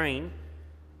going green,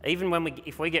 even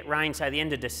if we get rain, say the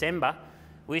end of December,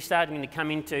 we're starting to come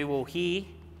into, well, here,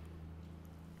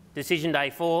 decision day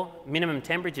 4, minimum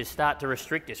temperatures start to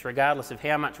restrict us regardless of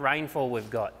how much rainfall we've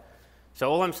got.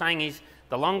 So all I'm saying is,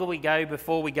 the longer we go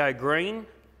before we go green,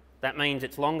 that means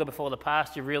it's longer before the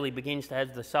pasture really begins to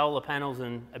have the solar panels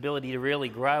and ability to really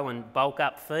grow and bulk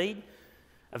up feed.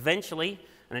 Eventually,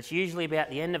 and it's usually about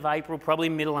the end of April, probably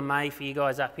middle of May for you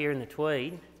guys up here in the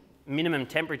Tweed, minimum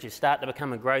temperatures start to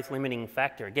become a growth limiting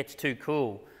factor. It gets too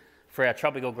cool for our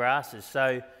tropical grasses.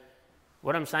 So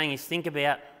what I'm saying is, think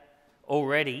about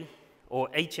already, or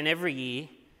each and every year,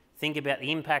 think about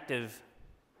the impact of,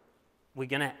 we're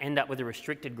going to end up with a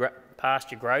restricted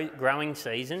pasture growing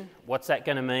season. What's that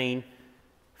going to mean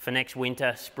for next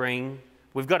winter, spring?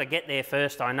 We've got to get there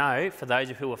first, I know, for those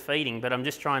who are feeding, but I'm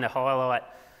just trying to highlight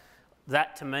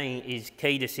that, to me, is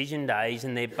key decision days,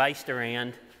 and they're based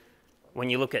around, when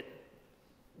you look at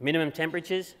minimum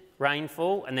temperatures,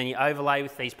 rainfall, and then you overlay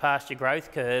with these pasture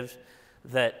growth curves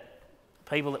that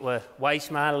people that were way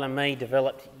smarter than me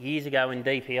developed years ago in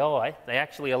DPI, they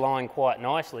actually align quite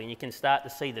nicely, and you can start to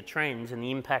see the trends and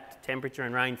the impact temperature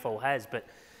and rainfall has. But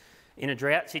in a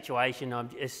drought situation, I'm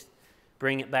just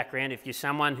bring it back around. If you're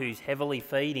someone who's heavily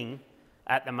feeding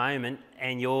at the moment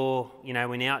and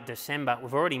we're now at December,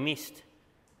 we've already missed,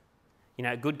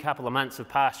 a good couple of months of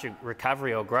pasture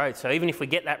recovery or growth. So even if we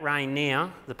get that rain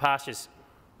now, the pastures,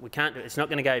 it's not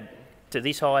going to go to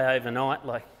this high overnight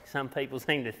like some people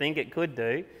seem to think it could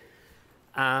do.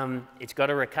 It's got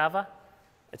to recover.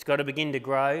 It's got to begin to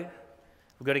grow.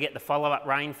 We've got to get the follow-up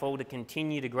rainfall to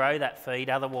continue to grow that feed.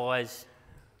 Otherwise,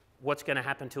 what's going to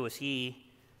happen to us here,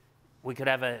 we could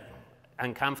have an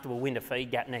uncomfortable winter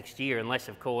feed gap next year, unless,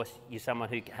 of course, you're someone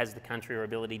who has the country or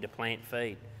ability to plant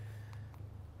feed.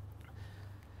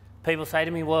 People say to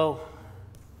me, well,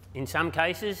 in some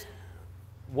cases,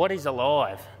 what is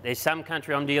alive? There's some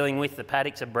country I'm dealing with, the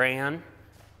paddocks are brown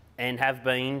and have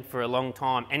been for a long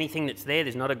time. Anything that's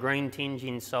there's not a green tinge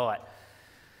in sight.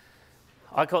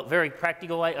 I call it very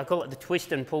practical way, I call it the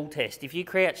twist and pull test. If you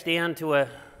crouch down to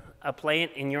a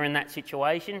plant and you're in that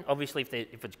situation, obviously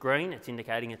if it's green, it's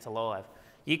indicating it's alive.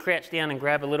 You crouch down and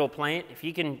grab a little plant, if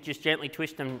you can just gently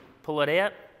twist and pull it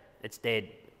out, it's dead.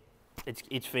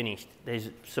 It's finished. There's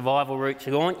survival roots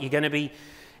are gone. You're going to be,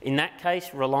 in that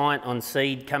case, reliant on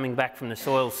seed coming back from the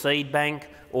soil seed bank,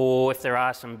 or if there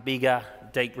are some bigger,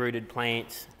 deep-rooted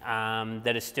plants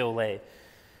that are still there.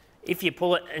 If you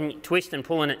pull it and twist and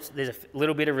pull and there's a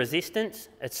little bit of resistance,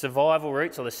 its survival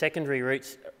roots or the secondary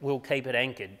roots will keep it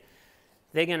anchored.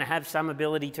 They're going to have some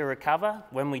ability to recover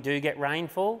when we do get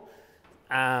rainfall.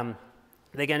 They're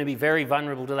going to be very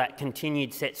vulnerable to that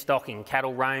continued set stocking,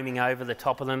 cattle roaming over the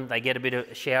top of them. They get a bit of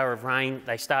a shower of rain,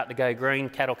 they start to go green,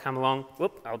 cattle come along,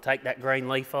 whoop, I'll take that green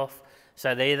leaf off.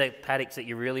 So they're the paddocks that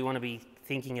you really want to be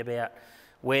thinking about.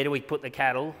 Where do we put the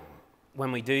cattle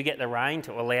when we do get the rain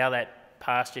to allow that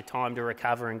pasture time to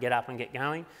recover and get up and get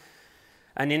going?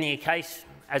 And in the case,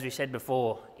 as we said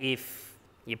before, if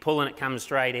you pull and it comes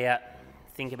straight out,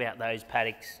 think about those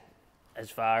paddocks as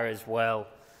far as, well,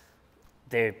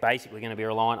 they're basically going to be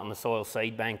reliant on the soil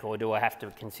seed bank, or do I have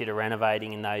to consider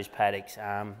renovating in those paddocks?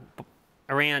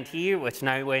 Around here, it's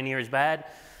nowhere near as bad.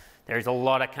 There is a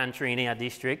lot of country in our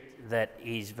district that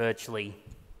is virtually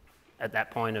at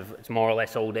that point of it's more or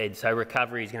less all dead, so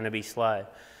recovery is going to be slow.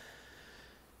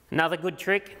 Another good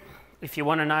trick, if you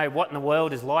want to know what in the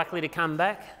world is likely to come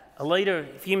back, a litre,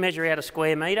 if you measure out a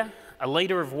square metre, a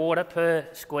litre of water per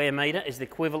square metre is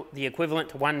the equivalent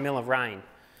to 1 mil of rain.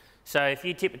 So if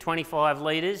you tip 25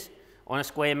 litres on a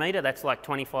square metre, that's like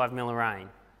 25 mil of rain.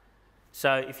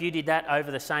 So if you did that over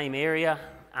the same area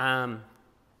a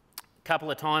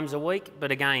couple of times a week, but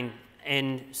again,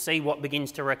 and see what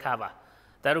begins to recover.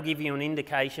 That'll give you an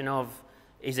indication of,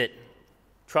 is it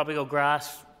tropical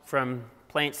grass from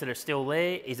plants that are still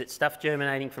there? Is it stuff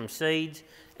germinating from seeds?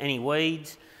 Any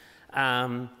weeds?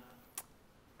 The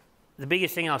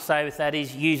biggest thing I'll say with that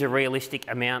is use a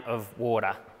realistic amount of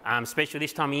water. Especially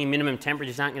this time of year, minimum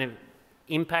temperatures aren't going to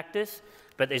impact us,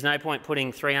 but there's no point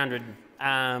putting 300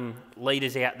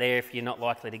 litres out there if you're not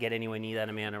likely to get anywhere near that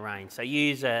amount of rain. So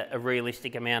use a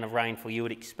realistic amount of rainfall you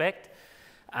would expect.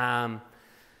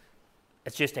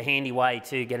 It's just a handy way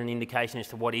to get an indication as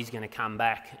to what is going to come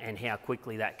back and how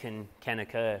quickly that can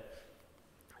occur.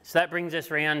 So that brings us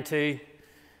round to,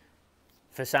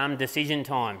 for some, decision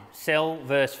time. Sell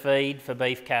versus feed for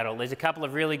beef cattle. There's a couple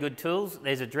of really good tools.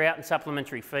 There's a drought and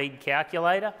supplementary feed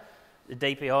calculator, the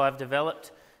DPI have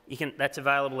developed. That's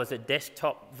available as a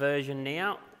desktop version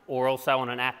now, or also on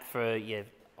an app for your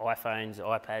iPhones,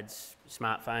 iPads,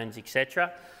 smartphones,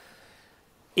 etc.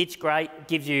 It's great,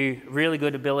 gives you really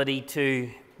good ability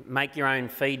to make your own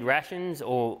feed rations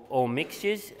or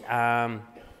mixtures.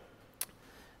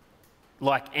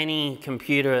 Like any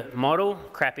computer model,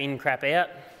 crap in, crap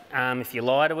out. If you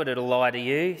lie to it, it'll lie to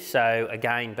you. So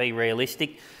again, be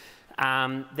realistic.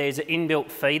 There's an inbuilt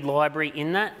feed library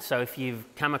in that. So if you've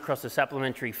come across a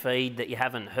supplementary feed that you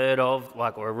haven't heard of,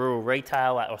 like or a rural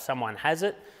retailer or someone has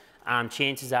it,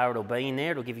 chances are it'll be in there.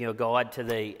 It'll give you a guide to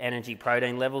the energy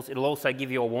protein levels. It'll also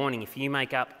give you a warning. If you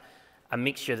make up a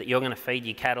mixture that you're going to feed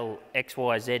your cattle X,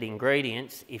 Y, Z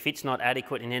ingredients, if it's not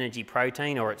adequate in energy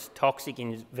protein or it's toxic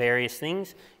in various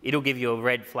things, it'll give you a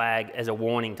red flag as a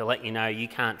warning to let you know you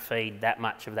can't feed that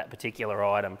much of that particular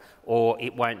item, or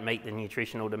it won't meet the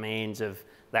nutritional demands of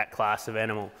that class of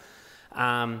animal.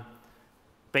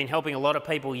 Been helping a lot of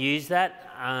people use that.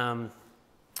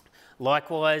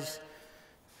 Likewise,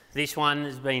 this one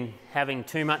has been having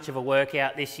too much of a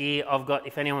workout this year. I've got,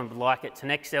 if anyone would like it, it's an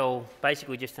Excel,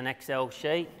 basically just an Excel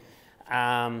sheet.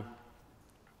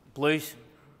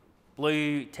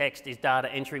 Blue text is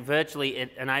data entry. Virtually,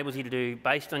 it enables you to do,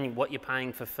 based on what you're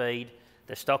paying for feed,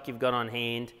 the stock you've got on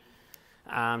hand,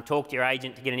 talk to your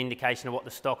agent to get an indication of what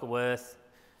the stock are worth.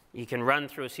 You can run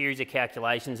through a series of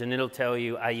calculations and it'll tell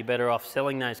you, are you better off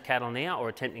selling those cattle now or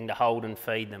attempting to hold and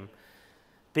feed them?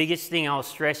 Biggest thing I'll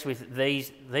stress with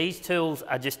these tools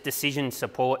are just decision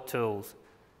support tools.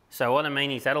 So what I mean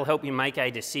is that'll help you make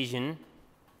a decision,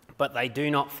 but they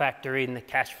do not factor in the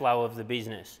cash flow of the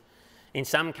business. In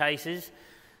some cases,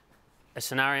 a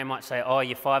scenario might say, oh,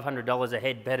 you're $500 a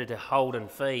head, better to hold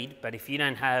and feed, but if you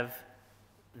don't have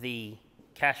the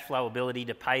cash flow ability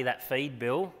to pay that feed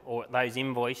bill or those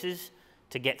invoices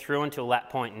to get through until that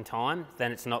point in time,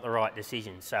 then it's not the right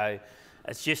decision. So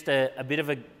it's just a bit of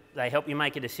a, they help you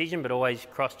make a decision, but always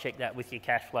cross-check that with your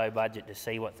cash flow budget to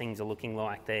see what things are looking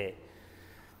like there.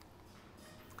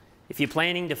 If you're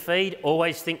planning to feed,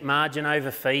 always think margin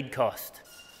over feed cost.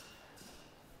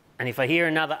 And if I hear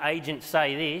another agent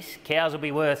say this, cows will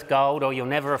be worth gold or you'll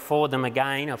never afford them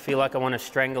again, I feel like I want to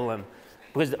strangle them.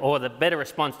 Or the better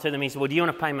response to them is, well, do you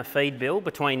want to pay my feed bill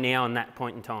between now and that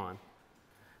point in time?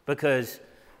 because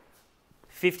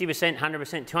 50%,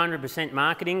 100%, 200%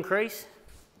 market increase,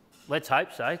 let's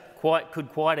hope so, could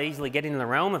quite easily get into the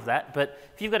realm of that. But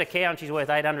if you've got a cow and she's worth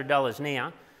 $800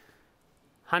 now,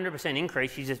 100%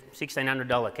 increase, she's a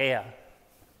 $1,600 cow.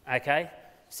 Okay?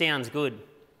 Sounds good.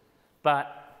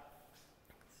 But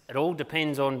it all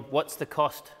depends on what's the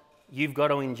cost you've got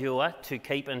to endure to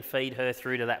keep and feed her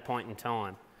through to that point in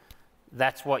time.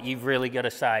 That's what you've really got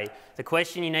to say. The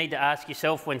question you need to ask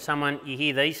yourself when you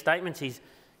hear these statements is,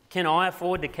 can I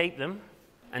afford to keep them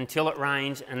until it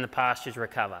rains and the pastures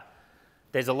recover?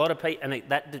 There's a lot of people, and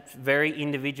that's very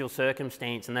individual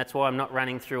circumstance, and that's why I'm not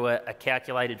running through a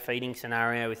calculated feeding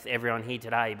scenario with everyone here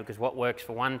today, because what works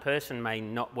for one person may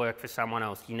not work for someone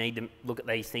else. You need to look at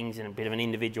these things in a bit of an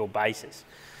individual basis.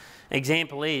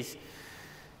 Example is,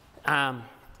 look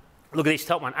at this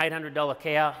top one, $800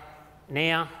 cow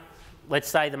now. Let's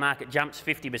say the market jumps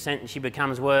 50% and she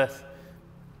becomes worth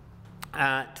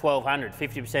 $1,200,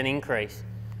 50% increase.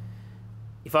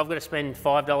 If I've got to spend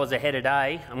 $5 a head a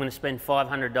day, I'm going to spend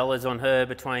 $500 on her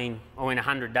in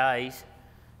 100 days.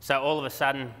 So all of a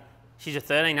sudden, she's a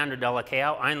 $1,300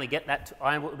 cow.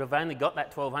 I would have only got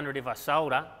that $1,200 if I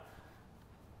sold her.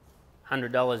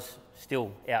 $100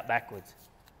 still out backwards.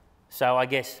 So I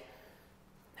guess,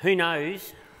 who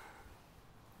knows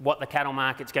what the cattle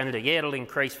market's going to do? Yeah, it'll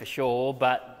increase for sure,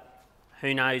 but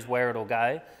who knows where it'll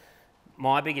go.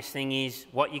 My biggest thing is,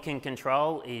 what you can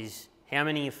control is how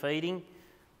many you're feeding,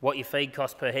 what your feed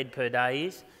cost per head per day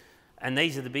is, and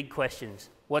these are the big questions.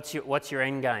 What's your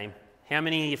end game? How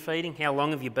many are you feeding? How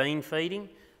long have you been feeding?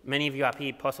 Many of you up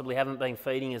here possibly haven't been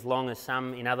feeding as long as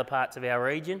some in other parts of our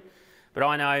region, but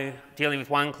I know, dealing with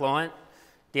one client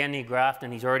down near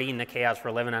Grafton, he's already in the cows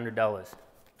for $1,100.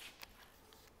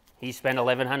 He spent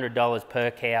 $1,100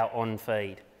 per cow on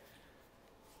feed.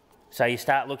 So you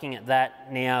start looking at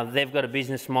that. Now, they've got a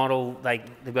business model,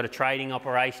 they've got a trading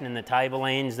operation in the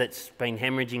tablelands that's been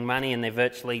hemorrhaging money, and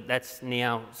that's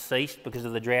now ceased because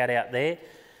of the drought out there.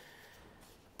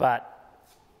 But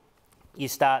you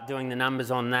start doing the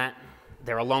numbers on that,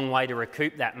 they're a long way to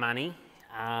recoup that money.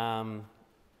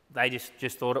 They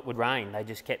just thought it would rain. They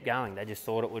just kept going. They just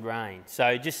thought it would rain.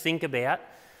 So just think about,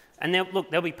 and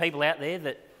there'll be people out there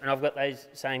that, and I've got those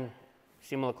same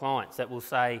similar clients that will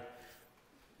say,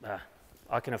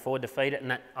 I can afford to feed it, and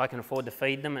that I can afford to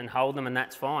feed them and hold them, and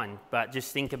that's fine. But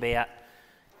just think about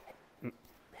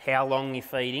how long you're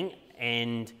feeding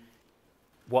and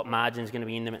what margin's going to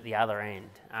be in them at the other end.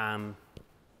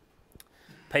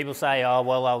 People say, oh,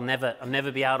 well, I'll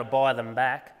never be able to buy them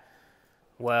back.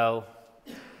 Well,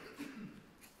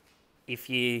 that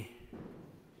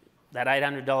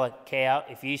 $800 cow,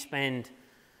 if you spend,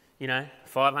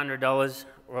 $500,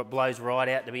 or it blows right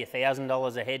out to be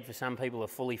 $1,000 a head for some people who are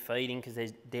fully feeding because they're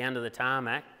down to the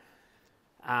tarmac,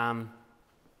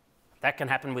 that can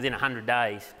happen within 100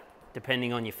 days,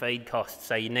 depending on your feed costs.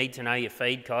 So you need to know your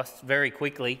feed costs very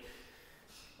quickly.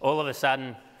 All of a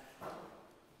sudden,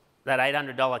 that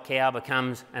 $800 cow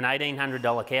becomes an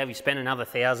 $1,800 cow. If you spend another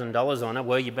 $1,000 on it,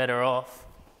 well, you're better off.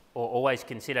 Or always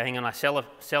consider, hang on, I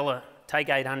take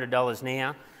 $800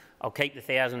 now, I'll keep the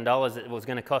 $1,000 that it was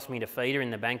going to cost me to feed her in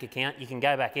the bank account. You can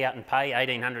go back out and pay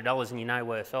 $1,800 and you're no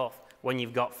worse off when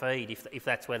you've got feed, if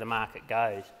that's where the market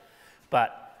goes.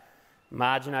 But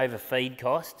margin over feed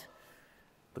cost,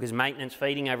 because maintenance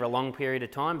feeding over a long period of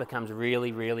time becomes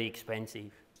really, really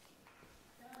expensive.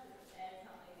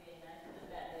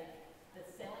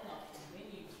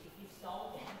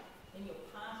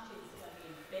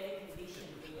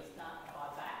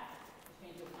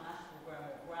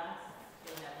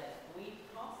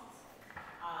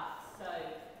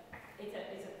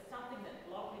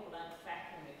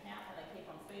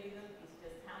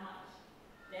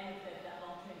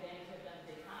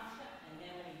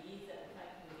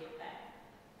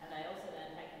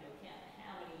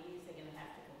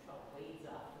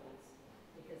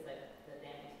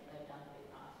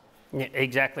 Yeah,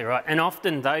 exactly right. And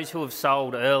often those who have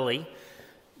sold early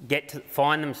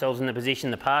find themselves in the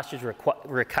position the pastures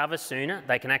recover sooner.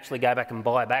 They can actually go back and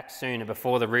buy back sooner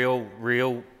before the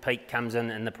real peak comes in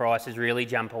and the prices really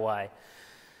jump away.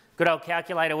 Good old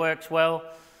calculator works well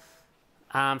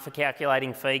for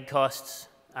calculating feed costs.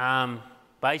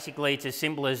 Basically, it's as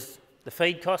simple as the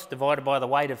feed cost divided by the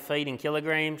weight of feed in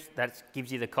kilograms. That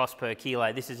gives you the cost per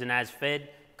kilo. This is an as-fed.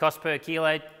 Cost per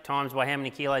kilo times by how many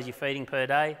kilos you're feeding per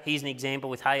day. Here's an example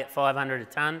with hay at 500 a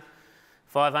tonne.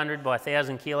 500 by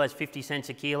 1,000 kilos, 50 cents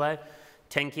a kilo.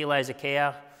 10 kilos a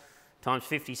cow times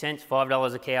 50 cents,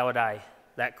 $5 a cow a day.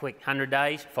 That quick, 100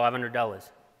 days, $500.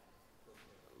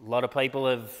 A lot of people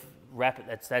have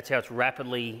that's how it's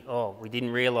rapidly, we didn't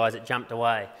realise it jumped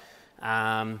away.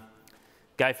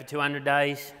 Go Go for 200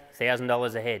 days,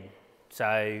 $1,000 a head.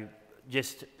 So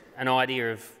just an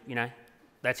idea of, you know,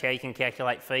 that's how you can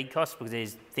calculate feed costs, because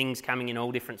there's things coming in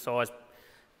all different size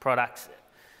products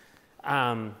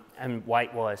and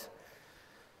weight-wise.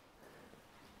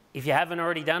 If you haven't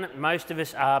already done it, most of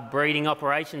us are breeding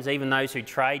operations. Even those who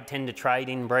trade tend to trade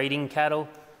in breeding cattle.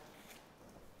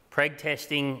 Preg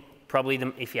testing, probably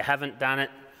if you haven't done it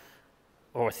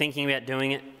or are thinking about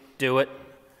doing it, do it.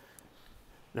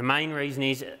 The main reason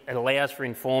is it allows for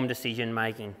informed decision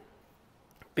making.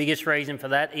 Biggest reason for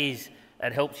that is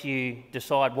it helps you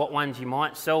decide what ones you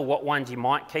might sell, what ones you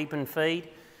might keep and feed.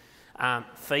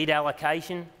 Feed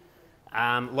allocation.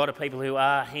 A lot of people who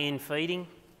are hand feeding,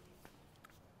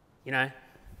 you know,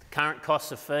 current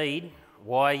costs of feed.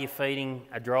 Why are you feeding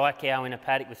a dry cow in a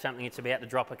paddock with something that's about to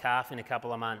drop a calf in a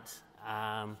couple of months?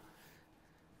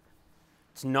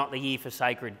 It's not the year for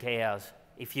sacred cows.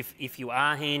 If you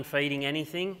are hand feeding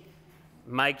anything,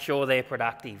 make sure they're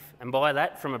productive. And by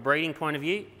that, from a breeding point of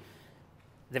view,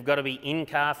 they've got to be in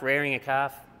calf, rearing a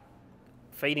calf,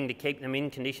 feeding to keep them in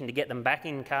condition to get them back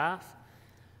in calf.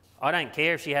 I don't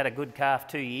care if she had a good calf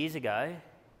 2 years ago.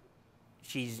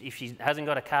 If she hasn't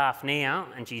got a calf now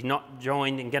and she's not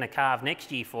joined and going to calve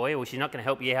next year for you, well, she's not going to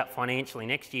help you out financially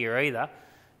next year either.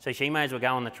 So she may as well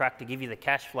go on the truck to give you the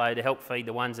cash flow to help feed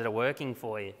the ones that are working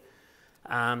for you.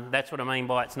 That's what I mean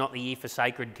by it's not the year for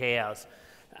sacred cows.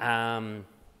 And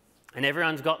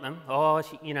everyone's got them,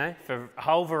 you know, for a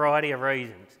whole variety of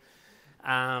reasons.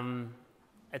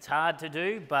 It's hard to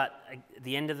do, but at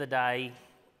the end of the day,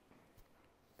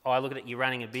 I look at it, you're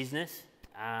running a business.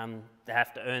 They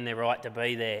have to earn their right to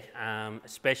be there,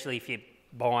 especially if you're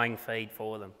buying feed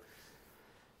for them.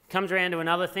 Comes around to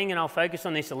another thing, and I'll focus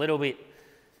on this a little bit.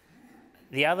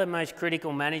 The other most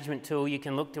critical management tool you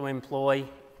can look to employ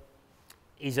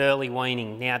is early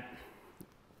weaning. Now,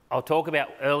 I'll talk about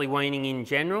early weaning in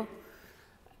general,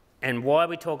 and why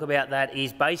we talk about that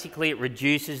is basically it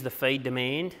reduces the feed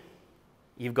demand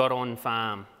you've got on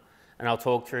farm, and I'll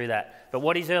talk through that. But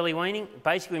what is early weaning? It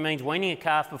basically means weaning a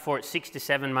calf before it's 6 to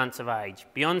 7 months of age.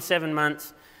 Beyond 7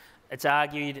 months, it's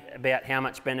argued about how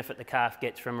much benefit the calf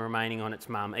gets from remaining on its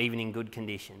mum, even in good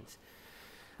conditions.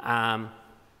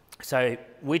 So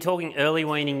we're talking early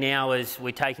weaning now as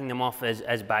we're taking them off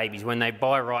as babies, when they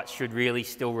by rights should really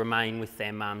still remain with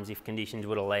their mums if conditions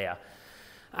would allow.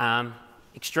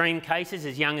 Extreme cases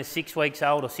as young as 6 weeks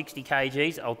old or 60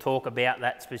 kgs, I'll talk about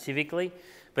that specifically.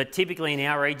 But typically in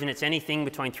our region, it's anything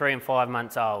between 3 and 5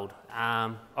 months old.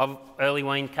 I've early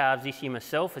weaned calves this year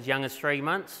myself, as young as 3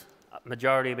 months,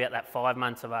 majority about that 5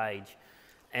 months of age.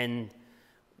 And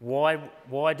why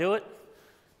do it?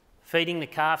 Feeding the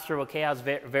calf through a cow is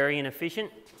very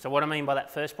inefficient. So what I mean by that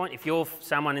first point, if you're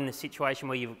someone in the situation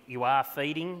where you are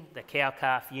feeding the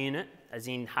cow-calf unit, as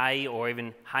in hay or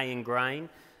even hay and grain,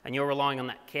 and you're relying on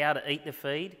that cow to eat the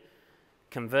feed,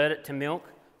 convert it to milk,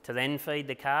 to then feed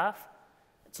the calf,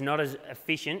 it's not as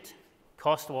efficient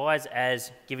cost-wise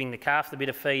as giving the calf the bit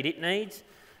of feed it needs,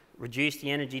 reduce the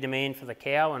energy demand for the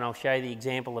cow, and I'll show you the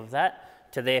example of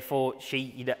that, to therefore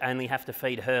you'd only have to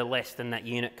feed her less than that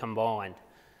unit combined.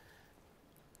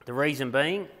 The reason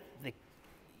being,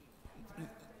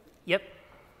 yep.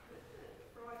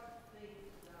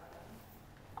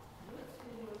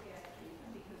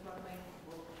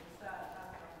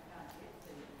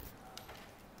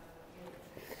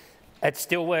 It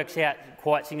still works out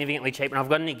quite significantly cheaper, and I've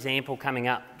got an example coming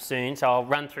up soon, so I'll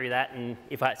run through that, and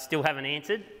if I still haven't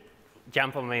answered,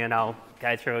 jump on me and I'll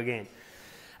go through again.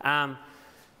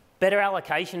 Better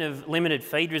allocation of limited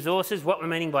feed resources. What we're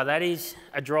meaning by that is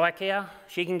a dry cow,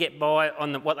 she can get by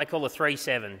on what they call the 3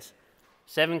 7s.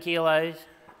 7 kilos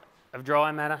of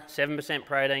dry matter, 7%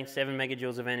 protein, 7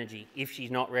 megajoules of energy if she's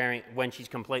not rearing when she's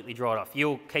completely dried off.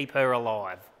 You'll keep her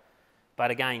alive. But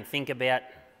again, think about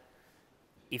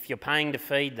if you're paying to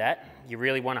feed that, you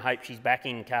really want to hope she's back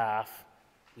in calf.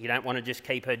 You don't want to just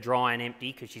keep her dry and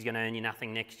empty because she's going to earn you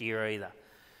nothing next year either.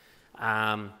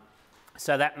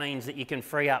 So that means that you can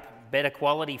free up better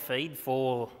quality feed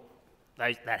for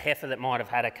that heifer that might have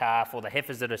had a calf, or the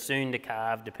heifers that are soon to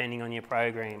calve, depending on your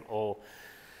program. Or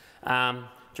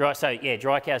dry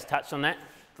cows touched on that.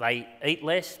 They eat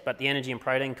less, but the energy and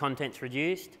protein content's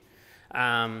reduced.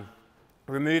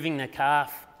 Removing the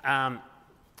calf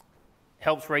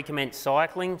helps recommence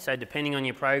cycling. So depending on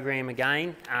your program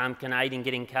again, can aid in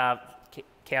getting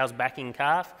cows back in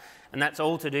calf, and that's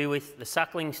all to do with the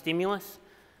suckling stimulus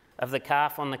of the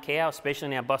calf on the cow, especially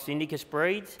in our Bos Indicus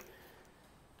breeds,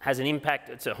 has an impact.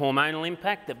 It's a hormonal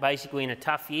impact that basically in a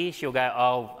tough year she'll go,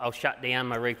 I'll shut down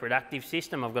my reproductive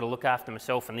system, I've got to look after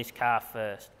myself and this calf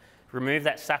first. Remove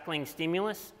that suckling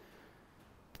stimulus,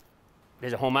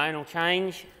 there's a hormonal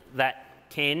change that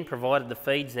can, provided the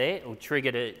feed's there, will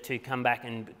trigger to come back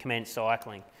and commence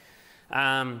cycling.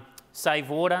 Save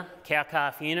water,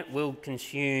 cow-calf unit will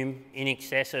consume in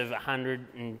excess of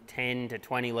 110 to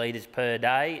 20 litres per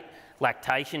day.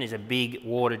 Lactation is a big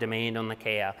water demand on the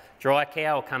cow. Dry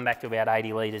cow will come back to about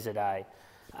 80 litres a day.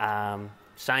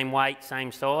 Same weight,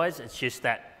 same size, it's just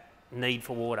that need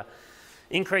for water.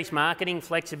 Increased marketing,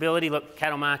 flexibility. Look,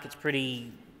 cattle market's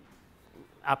pretty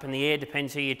up in the air,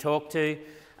 depends who you talk to.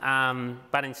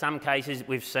 But in some cases,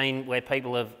 we've seen where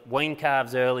people have weaned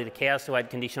calves early, the cows still had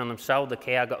condition on them, sold the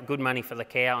cow, got good money for the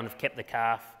cow, and have kept the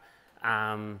calf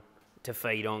to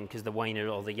feed on because the weaner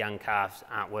or the young calves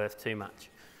aren't worth too much.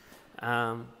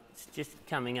 It's just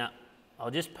coming up.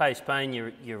 I'll just postpone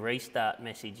your restart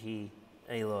message here,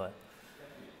 Eli.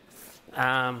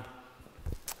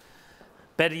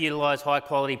 Better utilise high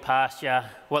quality pasture.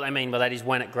 What they mean by that is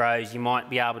when it grows, you might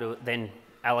be able to then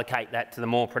allocate that to the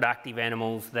more productive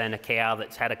animals than a cow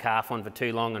that's had a calf on for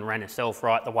too long and ran herself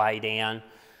right the way down.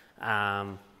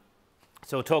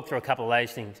 So we'll talk through a couple of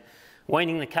those things.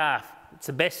 Weaning the calf, it's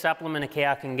the best supplement a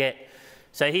cow can get.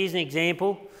 So here's an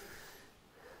example.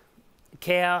 A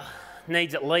cow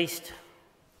needs at least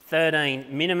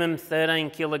minimum 13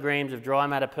 kilograms of dry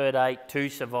matter per day to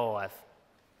survive.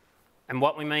 And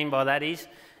what we mean by that is,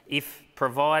 if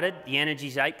provided, the energy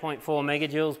is 8.4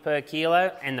 megajoules per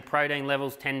kilo and the protein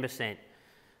level's 10%.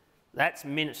 That's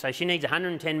so she needs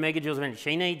 110 megajoules of energy.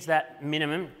 She needs that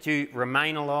minimum to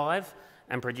remain alive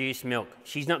and produce milk.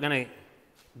 She's not going to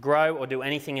grow or do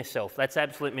anything herself. That's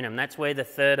absolute minimum. That's where the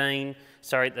 15,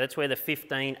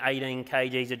 18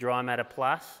 kgs of dry matter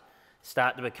plus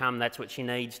start to become, that's what she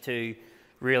needs to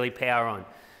really power on.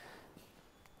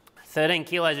 13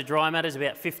 kilos of dry matter is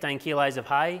about 15 kilos of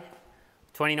hay,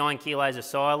 29 kilos of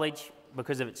silage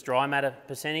because of its dry matter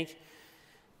percentage.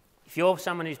 If you're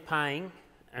someone who's paying,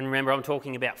 and remember I'm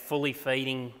talking about fully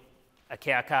feeding a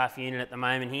cow-calf unit at the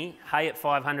moment here, hay at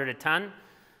 500 a tonne,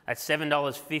 that's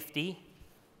 $7.50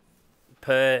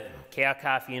 per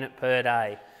cow-calf unit per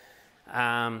day.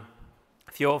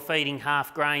 If you're feeding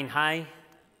half grain hay,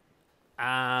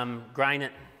 grain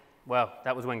at, well,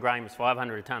 that was when grain was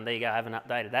 500 a tonne. There you go, I haven't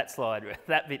updated that slide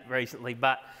that bit recently.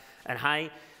 But at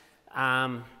hay,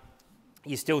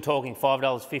 you're still talking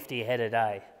 $5.50 a head a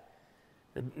day.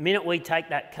 The minute we take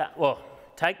that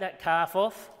calf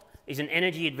off is an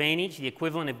energy advantage, the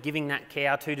equivalent of giving that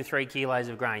cow 2 to 3 kilos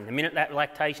of grain. The minute that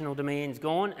lactational demand's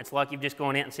gone, it's like you've just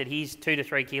gone out and said, here's 2 to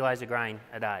 3 kilos of grain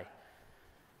a day.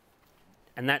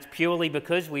 And that's purely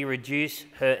because we reduce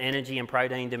her energy and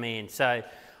protein demand. So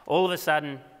all of a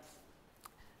sudden,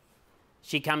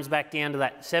 she comes back down to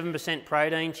that 7%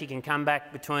 protein. She can come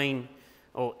back between,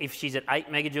 or if she's at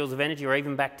 8 megajoules of energy, or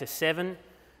even back to 7,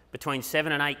 between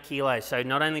 7 and 8 kilos. So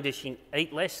not only does she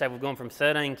eat less, so we've gone from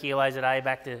 13 kilos a day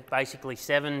back to basically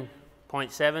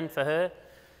 7.7 for her.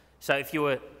 So if you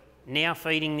were now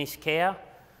feeding this cow,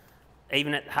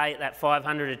 even at hay at that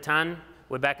 500 a tonne,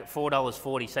 we're back at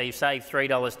 $4.40. So you've saved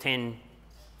 $3.10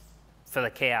 for the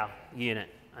cow unit.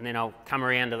 And then I'll come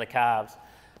around to the calves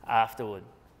afterward.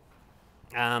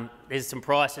 There's some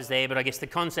prices there, but I guess the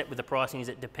concept with the pricing is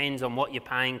it depends on what you're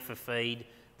paying for feed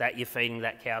that you're feeding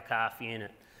that cow-calf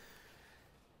unit.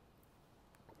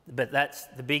 But that's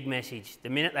the big message. The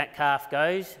minute that calf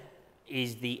goes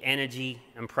is the energy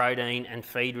and protein and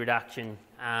feed reduction.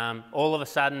 All of a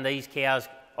sudden, these cows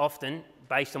often,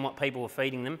 based on what people are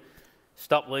feeding them,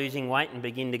 stop losing weight and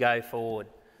begin to go forward.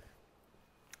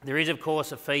 There is, of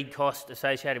course, a feed cost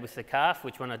associated with the calf,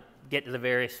 which when I get to the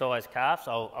various size calves,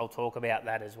 I'll talk about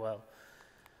that as well.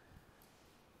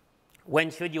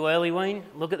 When should you early wean?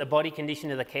 Look at the body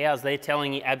condition of the cows. They're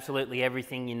telling you absolutely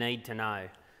everything you need to know.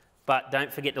 But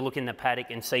don't forget to look in the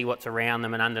paddock and see what's around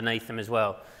them and underneath them as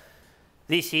well.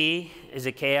 This here is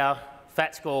a cow,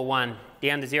 fat score 1,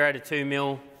 down to 0 to 2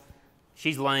 mil.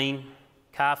 She's lean,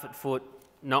 calf at foot,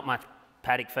 not much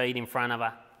paddock feed in front of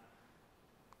her.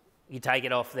 You take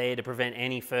it off there to prevent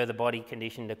any further body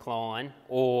condition decline,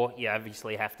 or you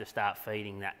obviously have to start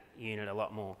feeding that unit a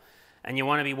lot more. And you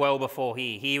want to be well before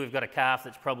here. Here we've got a calf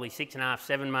that's probably 6.5,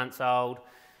 7 months old.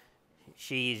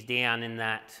 She is down in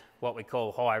that, what we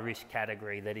call high risk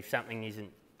category, that if something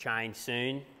isn't changed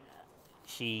soon,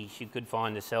 she could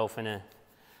find herself in a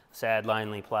sad,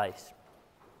 lonely place.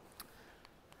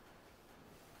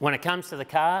 When it comes to the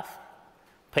calf,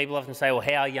 people often say, well,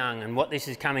 how young? And what this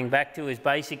is coming back to is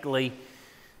basically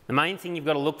the main thing you've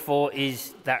got to look for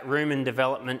is that rumen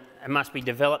development. It must be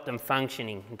developed and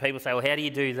functioning. And people say, well, how do you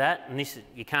do that? And this,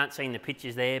 you can't see in the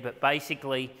pictures there, but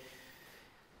basically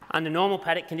Under normal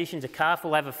paddock conditions, a calf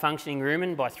will have a functioning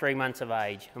rumen by 3 months of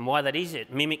age. And why that is,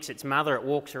 it mimics its mother, it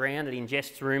walks around, it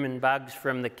ingests rumen bugs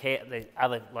from the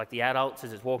other, like the adults,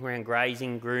 as it's walking around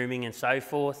grazing, grooming and so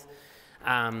forth.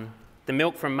 The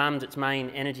milk from mum's its main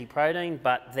energy protein,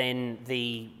 but then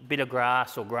the bit of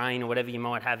grass or grain or whatever you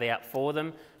might have out for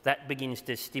them, that begins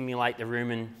to stimulate the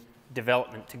rumen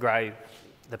development to grow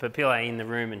the papillae in the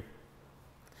rumen.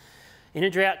 In a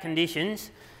drought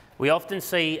conditions, we often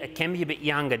see it can be a bit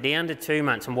younger, down to 2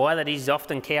 months, and why that is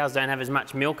often cows don't have as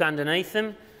much milk underneath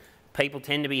them. People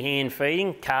tend to be hand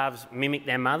feeding, calves mimic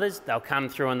their mothers, they'll come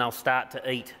through and they'll start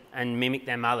to eat and mimic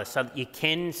their mothers. So you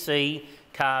can see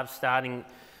calves starting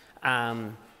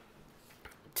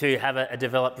to have a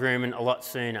developed rumen a lot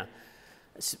sooner.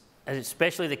 It's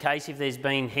especially the case if there's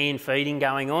been hand feeding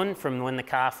going on from when the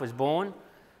calf was born.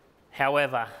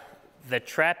 However, the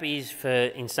trap is for,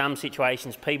 in some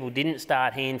situations, people didn't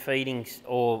start hand feeding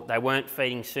or they weren't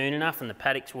feeding soon enough and the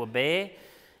paddocks were bare.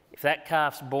 If that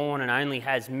calf's born and only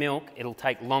has milk, it'll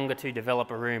take longer to develop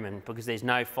a rumen because there's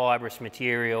no fibrous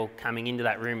material coming into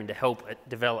that rumen to help it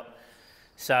develop.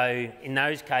 So in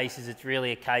those cases, it's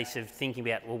really a case of thinking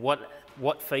about, well,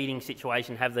 what feeding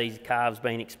situation have these calves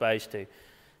been exposed to?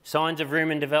 Signs of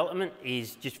rumen development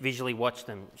is just visually watch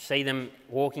them. See them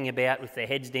walking about with their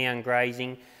heads down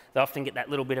grazing. They often get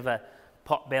that little bit of a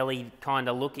pot-bellied kind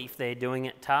of look if they're doing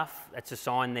it tough. That's a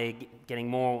sign they're getting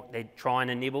more, they're trying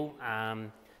to nibble.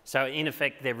 So in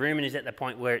effect, their rumen is at the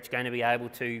point where it's going to be able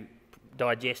to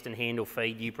digest and handle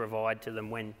feed you provide to them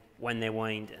when they're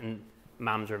weaned and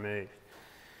mum's removed.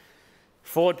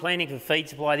 Forward planning for feed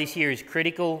supply this year is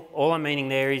critical. All I'm meaning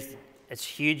there is it's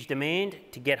huge demand.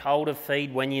 To get hold of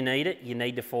feed when you need it, you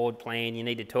need to forward plan, you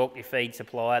need to talk to your feed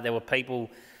supplier. There were people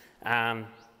found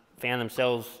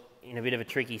themselves in a bit of a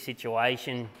tricky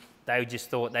situation. They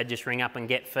just thought they'd just ring up and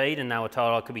get feed and they were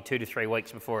told, oh, it could be 2 to 3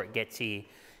 weeks before it gets here.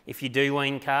 If you do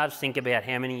wean calves, think about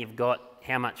how many you've got,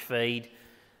 how much feed,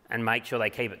 and make sure they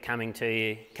keep it coming to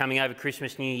you. Coming over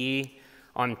Christmas, New Year,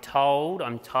 I'm told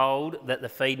that the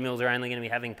feed mills are only going to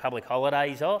be having public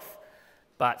holidays off,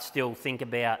 but still think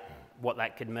about what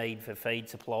that could mean for feed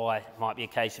supply. It might be a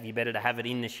case of you better to have it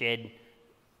in the shed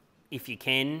if you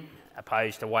can,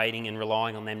 opposed to waiting and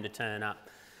relying on them to turn up.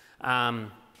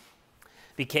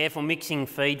 Be careful mixing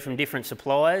feed from different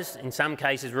suppliers. In some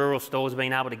cases, rural stores have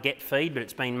been able to get feed, but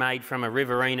it's been made from a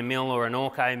Riverina mill or an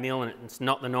Orco mill, and it's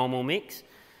not the normal mix.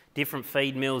 Different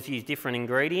feed mills use different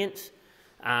ingredients.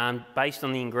 Based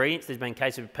on the ingredients, there's been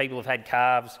cases of people have had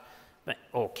calves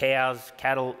or cows,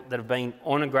 cattle that have been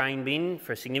on a grain bin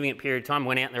for a significant period of time,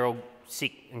 went out and they're all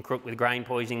sick and crook with grain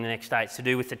poisoning the next day. It's to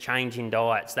do with the change in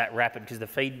diets that rapid because the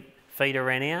feeder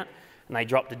ran out and they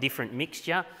dropped a different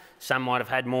mixture. Some might have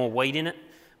had more wheat in it,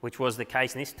 which was the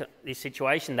case in this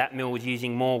situation. That mill was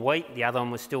using more wheat, the other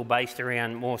one was still based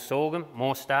around more sorghum,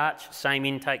 more starch, same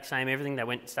intake, same everything. They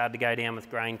went and started to go down with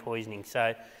grain poisoning.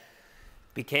 So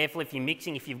be careful if you're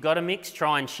mixing. If you've got a mix,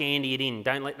 try and shandy it in.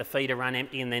 Don't let the feeder run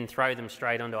empty and then throw them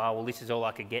straight onto, oh, well, this is all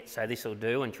I could get, so this will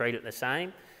do, and treat it the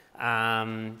same.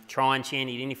 Try and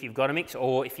shandy it in if you've got a mix,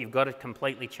 or if you've got it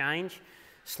completely changed,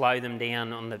 slow them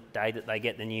down on the day that they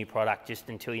get the new product just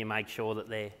until you make sure that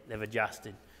they've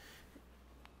adjusted.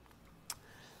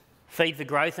 Feed for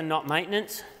growth and not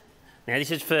maintenance. Now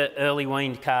this is for early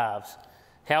weaned calves.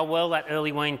 How well that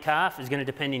early weaned calf is going to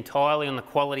depend entirely on the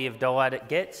quality of diet it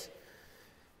gets,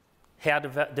 how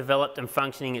developed and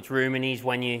functioning its rumen is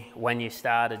when you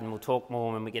started, and we'll talk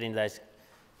more when we get into those.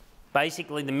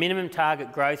 Basically, the minimum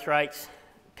target growth rates,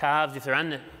 calves, if they're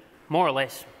under more or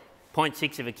less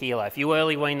 0.6 of a kilo. If you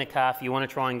early wean the calf, you want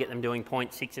to try and get them doing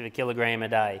 0.6 of a kilogram a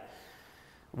day.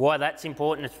 Why that's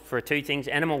important is for two things: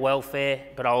 animal welfare,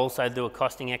 but I'll also do a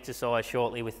costing exercise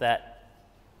shortly with that.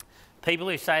 People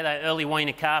who say they early wean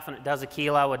a calf and it does a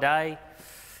kilo a day,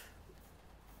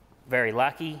 very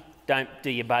lucky. Don't do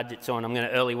your budgets on, I'm going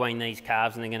to early wean these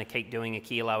calves and they're going to keep doing a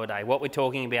kilo a day. What we're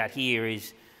talking about here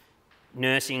is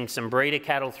nursing some breeder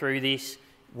cattle through this.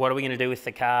 What are we going to do with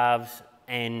the calves?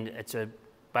 And it's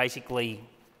basically,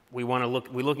 we're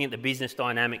looking at the business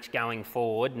dynamics going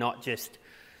forward, not just,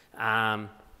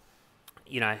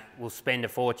 we'll spend a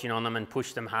fortune on them and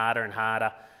push them harder and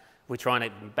harder. We're trying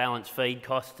to balance feed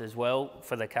costs as well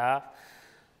for the calf.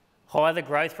 Higher the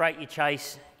growth rate you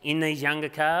chase in these younger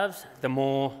calves, the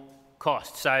more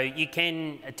cost. So you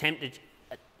can attempt to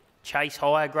chase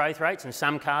higher growth rates, and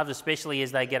some calves, especially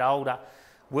as they get older,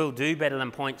 will do better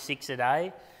than 0.6 a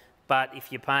day. But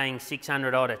if you're paying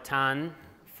 600 odd a tonne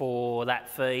for that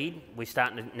feed, we're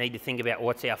starting to need to think about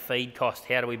what's our feed cost,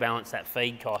 how do we balance that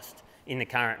feed cost in the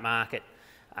current market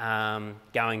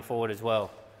going forward as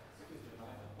well.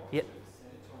 Yep.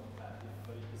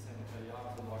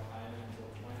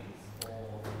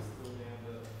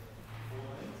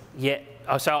 Yeah,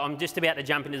 so I'm just about to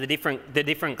jump into the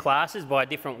different classes by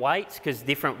different weights, because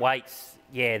different weights,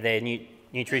 yeah, their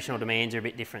nutritional demands are a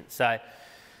bit different. So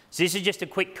this is just a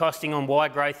quick costing on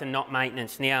wide growth and not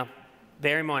maintenance. Now,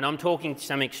 bear in mind, I'm talking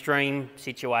some extreme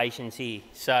situations here.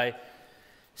 So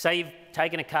say you've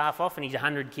taken a calf off and he's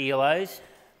 100 kilos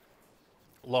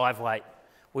live weight.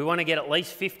 We want to get at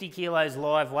least 50 kilos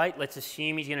live weight. Let's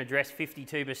assume he's going to dress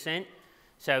 52%.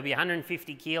 So it'll be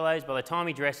 150 kilos. By the time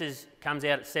he dresses, comes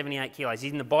out at 78 kilos.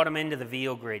 He's in the bottom end of the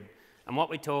veal grid. And what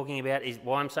we're talking about is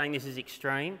why I'm saying this is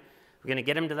extreme. We're going to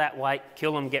get them to that weight,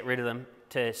 kill them, get rid of them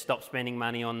to stop spending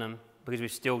money on them, because we're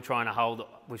still trying to hold,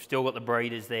 we've still got the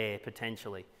breeders there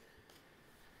potentially.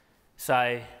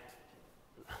 So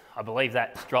I believe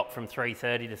that's dropped from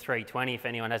 330 to 320 if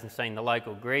anyone hasn't seen the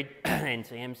local grid,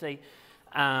 NCMC.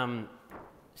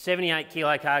 78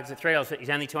 kilo carcass at $3 is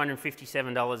only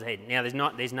 $257 a head. Now there's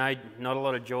not a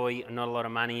lot of joy and not a lot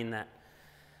of money in that.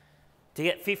 To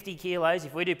get 50 kilos,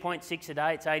 if we do 0.6 a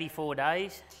day, it's 84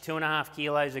 days, 2.5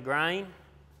 kilos of grain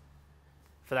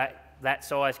for that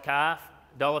size calf,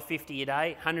 $1.50 a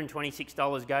day,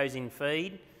 $126 goes in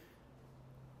feed.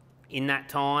 In that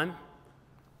time,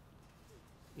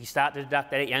 you start to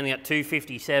deduct that, you only got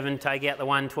 257, take out the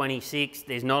 126.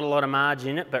 There's not a lot of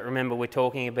margin in it, but remember we're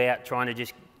talking about trying to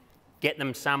just get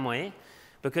them somewhere.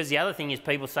 Because the other thing is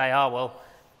people say, oh, well,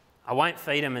 I won't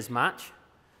feed them as much,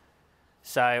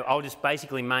 so I'll just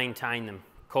basically maintain them,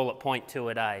 call it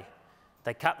 0.2 a day.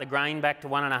 They cut the grain back to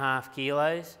 1.5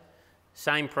 kilos,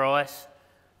 same price,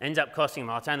 ends up costing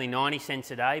them, oh, it's only 90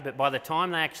 cents a day, but by the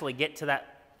time they actually get to that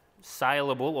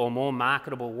saleable or more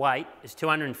marketable weight, it's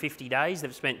 250 days,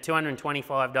 they've spent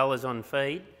 $225 on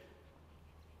feed.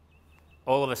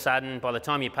 All of a sudden, by the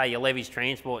time you pay your levies,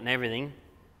 transport and everything,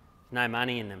 no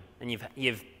money in them. And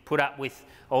you've put up with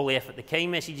all the effort. The key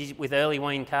message is with early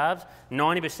wean calves,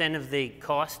 90% of the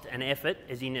cost and effort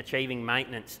is in achieving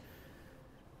maintenance.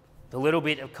 The little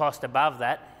bit of cost above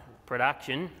that,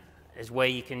 production, is where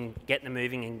you can get them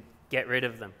moving and get rid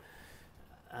of them.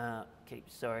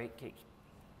 Keeps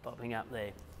popping up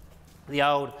there. The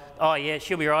old, oh yeah,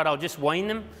 she'll be right, I'll just wean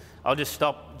them, I'll just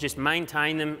stop, just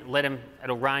maintain them, let them,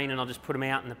 it'll rain and I'll just put them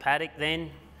out in the paddock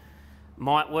then.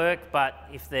 Might work, but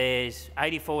if there's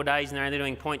 84 days and they're only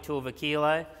doing 0.2 of a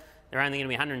kilo, they're only going to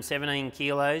be 117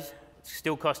 kilos, it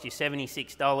still cost you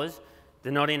 $76.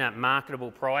 They're not in a marketable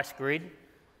price grid.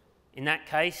 In that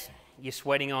case, you're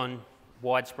sweating on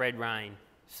widespread rain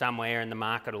somewhere and the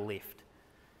market will lift.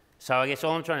 So I guess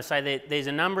all I'm trying to say, there's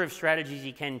a number of strategies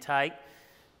you can take.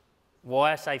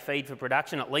 Why I say feed for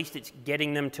production, at least it's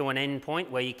getting them to an end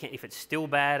point where you can, if it's still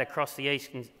bad across the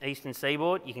eastern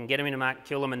seaboard, you can get them in the market,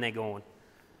 kill them and they're gone.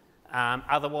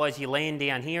 Otherwise you land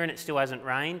down here and it still hasn't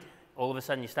rained. All of a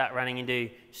sudden you start running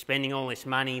into spending all this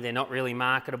money, they're not really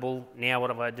marketable. Now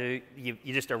what do I do? You're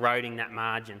just eroding that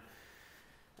margin.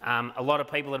 A lot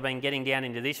of people that have been getting down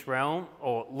into this realm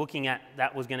or looking at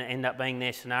that was going to end up being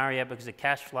their scenario because of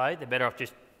cash flow, they're better off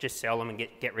just sell them and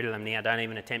get rid of them now. Don't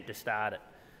even attempt to start it.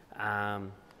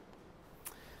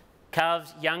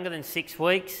 Calves younger than 6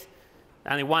 weeks,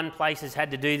 only one place has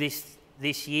had to do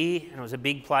this year, and it was a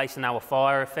big place and they were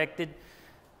fire affected.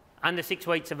 Under 6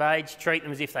 weeks of age, treat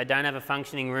them as if they don't have a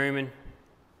functioning rumen.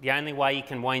 The only way you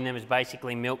can wean them is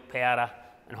basically milk powder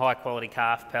and high quality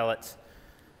calf pellets.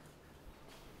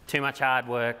 Too much hard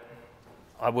work.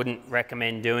 I wouldn't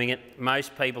recommend doing it.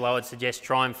 Most people I would suggest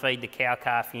try and feed the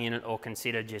cow-calf unit or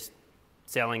consider just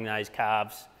selling those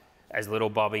calves as little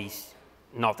bobbies.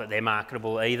 Not that they're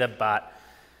marketable either, but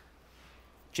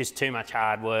just too much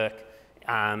hard work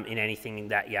in anything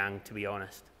that young, to be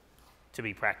honest, to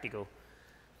be practical.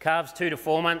 Calves 2 to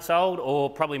 4 months old, or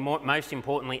probably most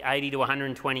importantly 80 to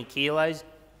 120 kilos.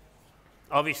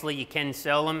 Obviously you can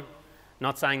sell them,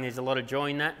 not saying there's a lot of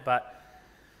joy in that, but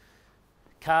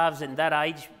calves in that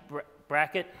age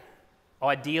bracket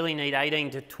ideally need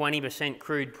 18 to 20%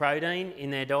 crude protein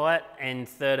in their diet and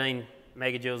 13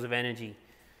 megajoules of energy.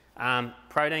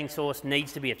 Protein source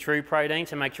needs to be a true protein,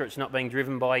 so make sure it's not being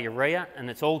driven by urea,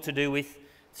 and it's all to do with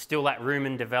still that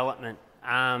rumen development.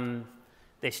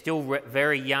 They're still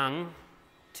very young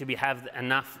to have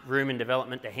enough rumen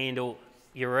development to handle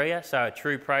urea, so a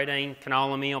true protein,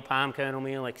 canola meal, palm kernel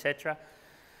meal, etc.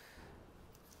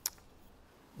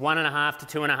 1.5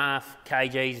 to 2.5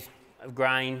 kgs of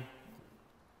grain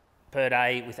per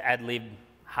day with ad-lib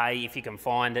hay if you can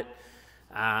find it.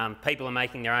 People are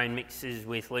making their own mixes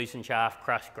with loosened chaff,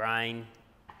 crushed grain,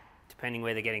 depending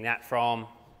where they're getting that from.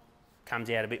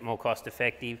 Comes out a bit more cost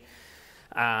effective.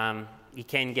 You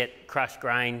can get crushed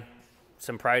grain,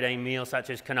 some protein meal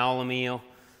such as canola meal,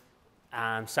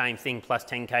 Same thing, plus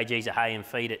 10 kgs of hay and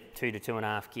feed at 2 to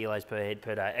 2.5 kilos per head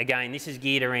per day. Again, this is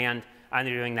geared around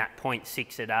only doing that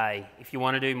 0.6 a day. If you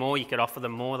want to do more, you could offer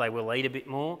them more. They will eat a bit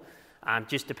more.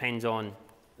 Just depends on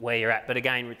where you're at. But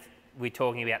again, we're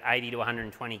talking about 80 to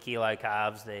 120 kilo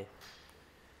calves there.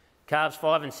 Calves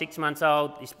 5 and 6 months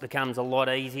old, this becomes a lot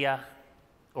easier,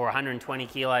 or 120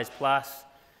 kilos plus.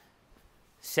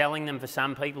 Selling them for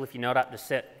some people, if you're not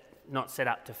set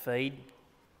up to feed,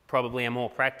 probably are more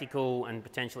practical and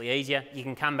potentially easier. You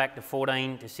can come back to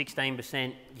 14 to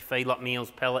 16%. You feedlot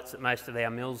meals, pellets that most of our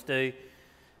mills do.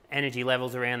 Energy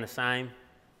levels around the same.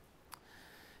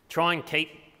 Try and keep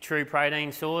true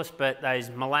protein source, but those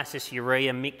molasses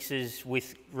urea mixes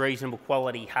with reasonable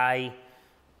quality hay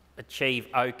achieve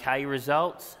okay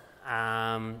results.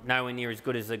 Nowhere near as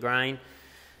good as the grain.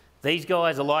 These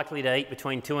guys are likely to eat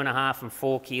between 2.5 and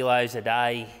 4 kilos a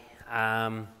day.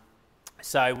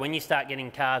 So when you start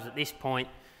getting calves at this point,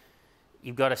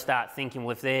 you've got to start thinking,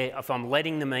 well, if I'm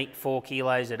letting them eat 4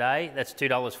 kilos a day, that's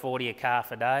 $2.40 a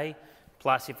calf a day.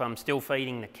 Plus, if I'm still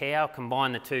feeding the cow,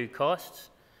 combine the two costs.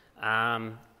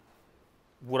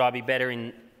 Would I be better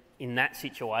in that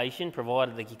situation,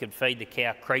 provided that you could feed the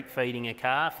cow creep feeding a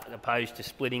calf, as opposed to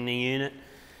splitting the unit?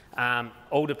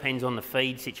 All depends on the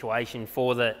feed situation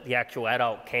for the actual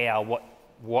adult cow,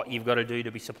 what you've got to do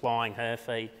to be supplying her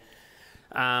feed.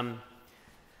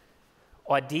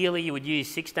 Ideally, you would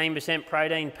use 16%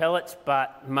 protein pellets,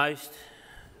 but most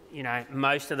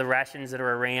of the rations that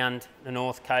are around the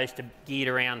North Coast are geared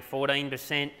around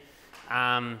 14%.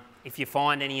 If you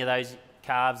find any of those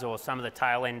calves or some of the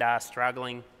tail end are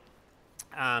struggling,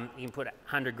 you can put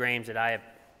 100 grams a day of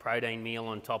protein meal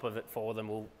on top of it for them.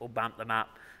 We'll bump them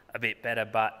up a bit better,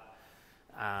 but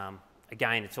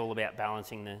again, it's all about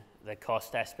balancing the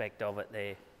cost aspect of it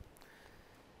there.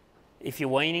 If you're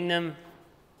weaning them,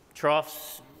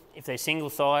 troughs, if they're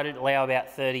single-sided, allow about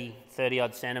 30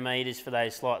 odd centimetres for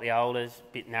those slightly older,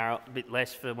 a bit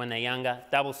less for when they're younger.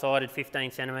 Double-sided,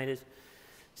 15 centimetres.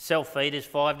 Self-feeders,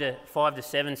 5 to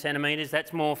 7 centimetres.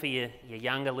 That's more for your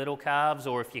younger little calves,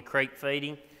 or if you're creep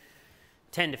feeding.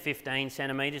 10 to 15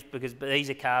 centimetres, because these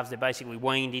are calves, they're basically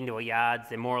weaned into a yard.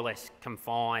 They're more or less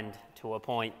confined to a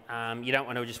point. You don't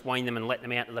want to just wean them and let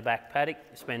them out to the back paddock,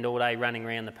 spend all day running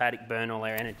around the paddock, burn all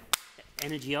their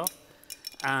energy off.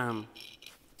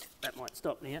 That might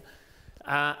stop now.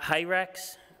 Hay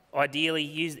racks, ideally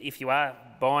if you are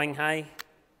buying hay,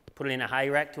 put it in a hay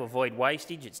rack to avoid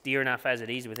wastage. It's dear enough as it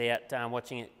is without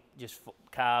watching it, just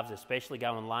calves especially,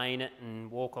 go and lay in it and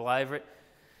walk all over it.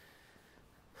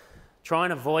 Try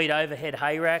and avoid overhead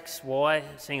hay racks. Why?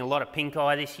 Seeing a lot of pink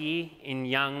eye this year in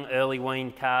young, early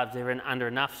weaned calves. They're under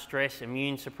enough stress,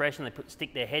 immune suppression. They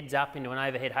stick their heads up into an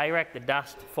overhead hay rack. The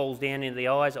dust falls down into the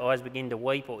eyes. Eyes begin to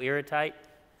weep or irritate.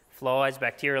 Flies,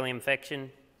 bacterial infection.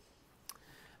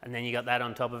 And then you got that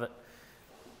on top of it.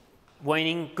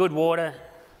 Weaning, good water.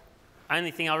 Only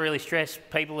thing I really stress,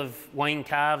 people have weaned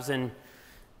calves and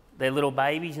they're little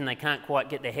babies and they can't quite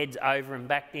get their heads over and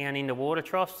back down into water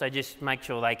troughs, so just make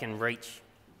sure they can reach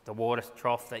the water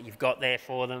trough that you've got there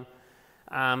for them.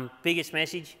 Biggest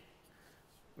message,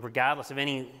 regardless of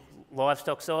any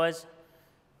livestock size,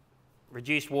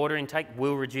 reduced water intake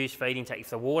will reduce feed intake. If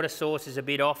the water source is a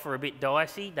bit off or a bit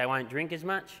dicey, they won't drink as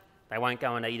much, they won't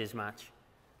go and eat as much.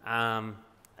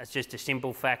 It's just a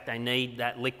simple fact, they need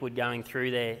that liquid going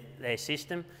through their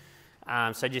system,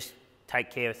 so just take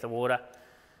care with the water.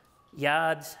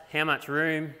 Yards, how much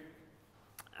room?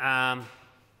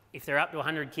 If they're up to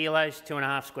 100 kilos,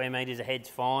 2.5 square metres a head's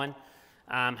fine.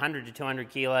 100 to 200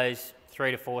 kilos,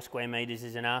 3 to 4 square metres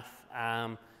is enough.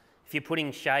 If you're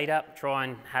putting shade up, try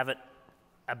and have it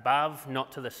above,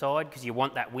 not to the side, because you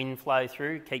want that wind flow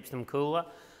through, keeps them cooler.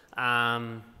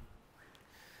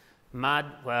 Mud,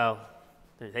 well,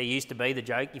 there used to be the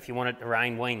joke, if you want it to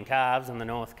rain, wean calves on the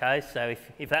North Coast, so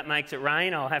if that makes it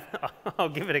rain, I'll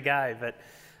give it a go. But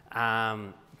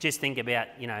just think about,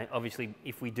 obviously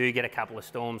if we do get a couple of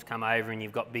storms come over and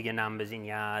you've got bigger numbers in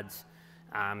yards,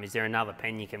 is there another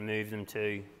pen you can move them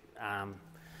to?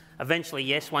 Eventually,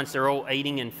 yes, once they're all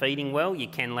eating and feeding well, you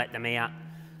can let them out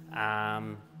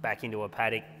back into a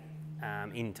paddock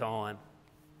in time.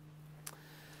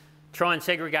 Try and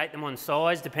segregate them on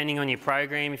size depending on your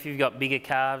program. If you've got bigger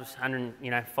calves,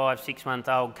 5, 6 month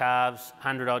old calves,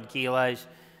 100 odd kilos,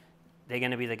 they're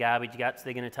going to be the garbage guts.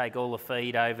 They're going to take all the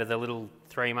feed over the little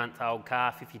 3 month old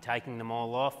calf if you're taking them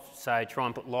all off. So try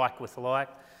and put like with like.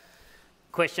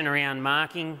 Question around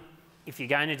marking. If you're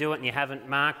going to do it and you haven't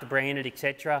marked, branded,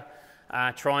 etc.,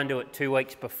 try and do it 2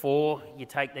 weeks before you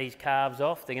take these calves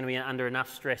off. They're going to be under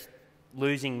enough stress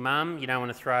losing mum. You don't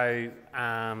want to throw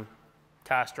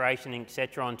castration,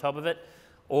 etc. on top of it.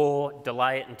 or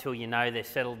delay it until you know they're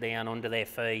settled down onto their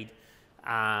feed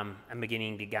and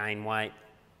beginning to gain weight.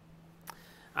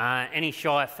 Any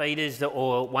Shire feeders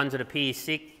or ones that appear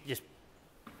sick, just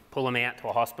pull them out to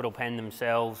a hospital pen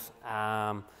themselves.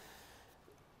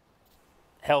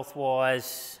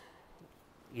 Health-wise,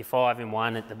 you're 5 in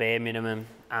 1 at the bare minimum,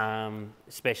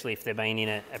 especially if they've been in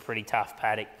a pretty tough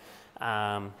paddock,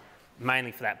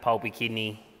 mainly for that pulpy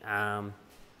kidney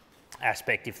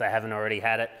aspect if they haven't already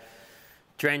had it.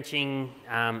 Drenching,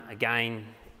 again,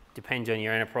 depends on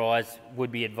your enterprise,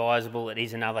 would be advisable. It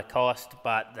is another cost,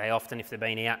 but they often, if they've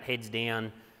been out heads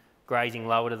down, grazing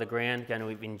lower to the ground, going to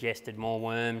have ingested more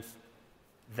worms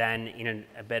than in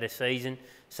a better season.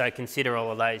 So consider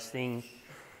all of those things.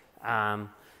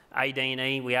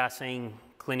 AD&E, we are seeing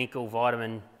clinical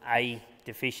vitamin A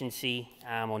deficiency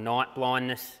or night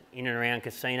blindness in and around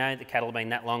casino. The cattle have been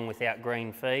that long without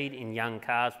green feed, in young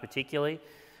calves particularly.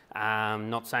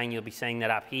 Not saying you'll be seeing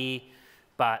that up here,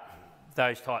 but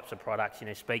those types of products, you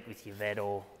know, speak with your vet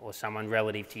or someone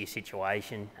relative to your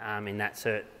situation in that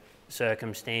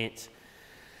circumstance.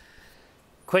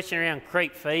 Question around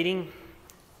creep feeding.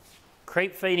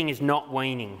 Creep feeding is not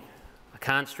weaning. I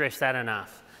can't stress that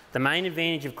enough. The main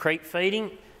advantage of creep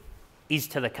feeding is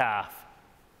to the calf.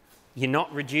 You're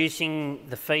not reducing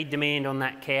the feed demand on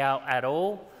that cow at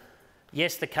all.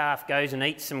 Yes, the calf goes and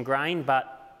eats some grain,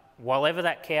 but while ever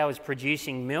that cow is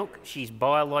producing milk, she's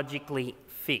biologically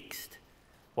fixed.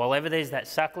 While ever there's that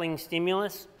suckling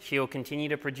stimulus, she'll continue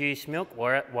to produce milk.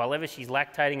 While ever she's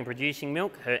lactating and producing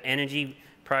milk, her energy,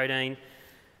 protein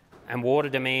and water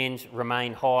demands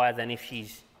remain higher than if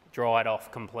she's dried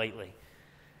off completely.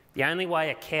 The only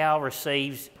way a cow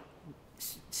receives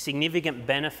significant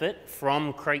benefit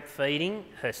from creep feeding,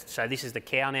 so this is the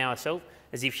cow now herself,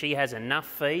 is if she has enough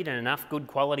feed and enough good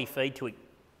quality feed to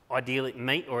ideally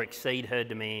meet or exceed her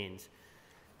demands.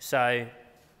 So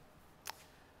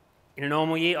in a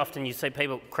normal year, often you see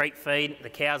people creep feed, the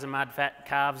cows are mud fat,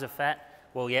 calves are fat.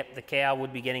 Well, yep, the cow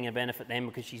would be getting a benefit then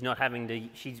because she's not having to,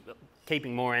 she's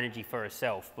keeping more energy for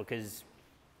herself because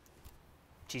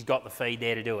she's got the feed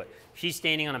there to do it. If she's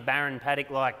standing on a barren paddock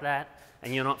like that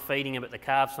and you're not feeding her but the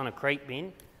calf's on a creep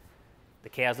bin, the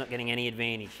cow's not getting any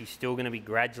advantage. She's still going to be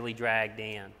gradually dragged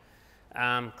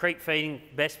down. Creep feeding,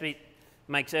 best bit,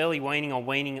 makes early weaning or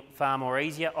weaning far more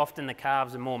easier. Often the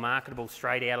calves are more marketable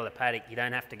straight out of the paddock. You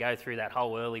don't have to go through that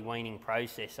whole early weaning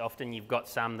process. Often you've got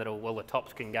some that'll, well, the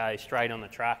tops can go straight on the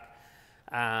truck.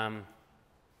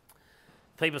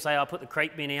 People say, I put the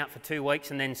creep bin out for 2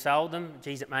 weeks and then sold them.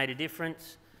 Geez, it made a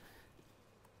difference.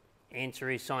 Answer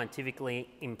is scientifically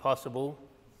impossible.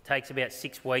 It takes about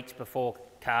 6 weeks before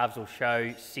calves will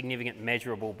show significant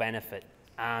measurable benefit.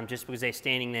 Just because they're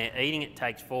standing there eating, it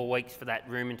takes 4 weeks for that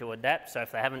rumen to adapt. So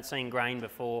if they haven't seen grain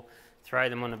before, throw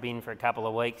them on a bin for a couple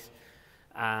of weeks.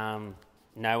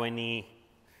 Nowhere near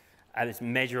as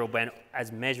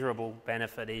measurable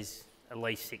benefit is at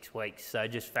least 6 weeks. So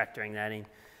just factoring that in.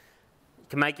 You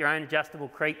can make your own adjustable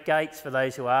creep gates for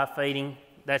those who are feeding.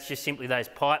 That's just simply those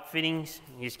pipe fittings.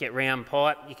 You just get round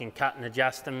pipe, you can cut and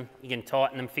adjust them, you can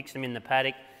tighten them, fix them in the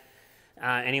paddock.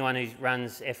 Anyone who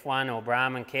runs F1 or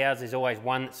Brahman cows, there's always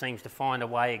one that seems to find a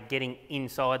way of getting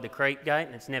inside the creep gate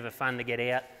and it's never fun to get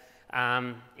out.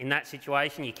 In that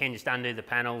situation, you can just undo the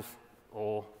panels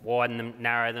or widen them,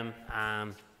 narrow them.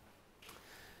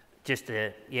 Just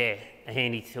a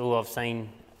handy tool I've seen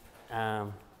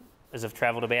as I've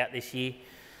travelled about this year.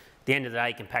 At the end of the day,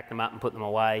 you can pack them up and put them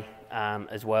away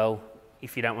as well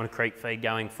if you don't want to creep feed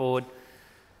going forward.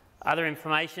 Other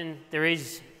information, there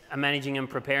is a managing and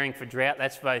preparing for drought.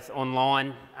 That's both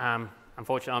online.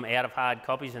 Unfortunately, I'm out of hard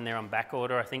copies and they're on back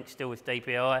order, I think, still with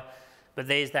DPI. But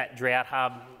there's that drought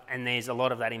hub and there's a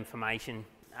lot of that information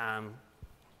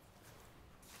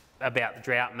about the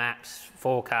drought maps,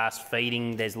 forecast,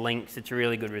 feeding. There's links. It's a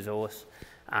really good resource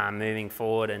moving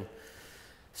forward. And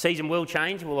season will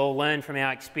change. We'll all learn from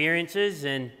our experiences.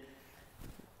 And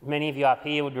many of you up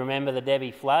here would remember the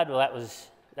Debbie flood. Well, that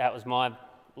was my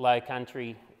low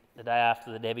country the day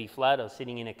after the Debbie flood. I was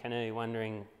sitting in a canoe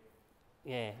wondering,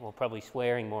 probably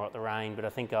swearing more at the rain, but I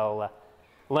think I'll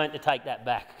learn to take that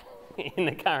back in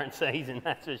the current season,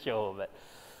 that's for sure. But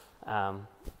so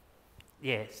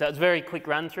it's a very quick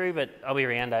run through, but I'll be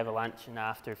around over lunch and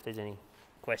after if there's any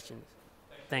questions.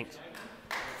 Thanks.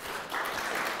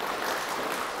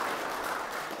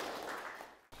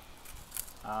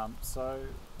 So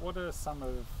what are some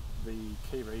of the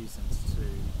key reasons to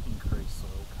increase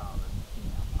soil carbon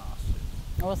in our pastures?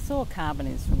 Well, soil carbon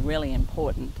is really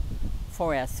important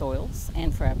for our soils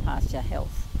and for our pasture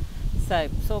health. So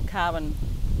soil carbon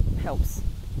helps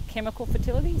chemical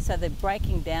fertility, so the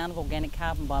breaking down of organic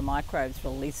carbon by microbes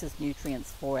releases nutrients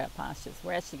for our pastures.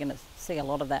 We're actually going to see a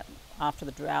lot of that after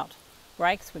the drought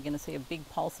breaks. We're going to see a big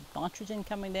pulse of nitrogen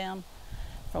coming down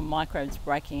from microbes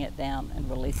breaking it down and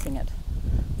releasing it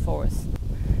for us.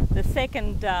 The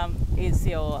second is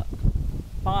your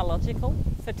biological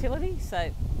fertility,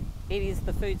 so it is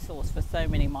the food source for so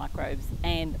many microbes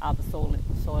and other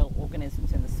soil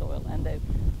organisms in the soil, and the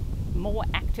more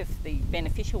active the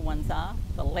beneficial ones are,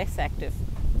 the less active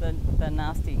the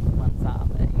nasty ones are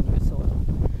in your soil.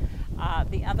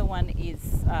 The other one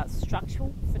is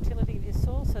structural fertility of your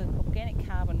soil. So organic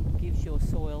carbon gives your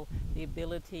soil the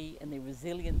ability and the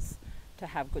resilience to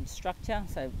have good structure,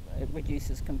 so it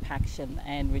reduces compaction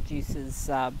and reduces,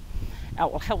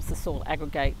 helps the soil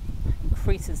aggregate,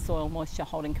 increases soil moisture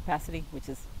holding capacity, which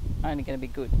is only going to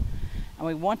be good. And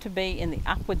we want to be in the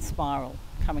upward spiral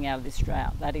coming out of this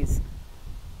drought. That is,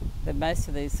 the most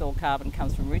of the soil carbon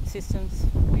comes from root systems.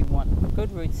 We want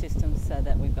good root systems so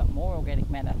that we've got more organic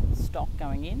matter stock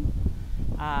going in,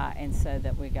 and so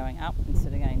that we're going up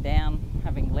instead of going down,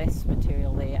 having less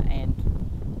material there and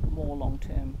more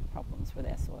long-term problems with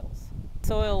our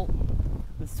soils.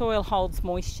 The soil holds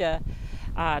moisture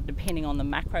depending on the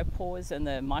macropores and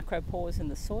the micropores in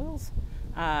the soils.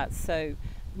 So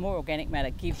more organic matter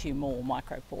gives you more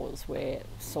micropores, where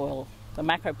the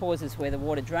macropores is where the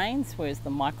water drains, whereas the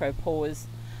micropores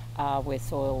are where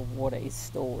soil water is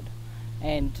stored.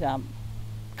 And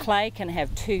clay can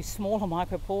have two smaller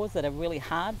micropores that are really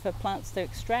hard for plants to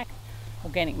extract.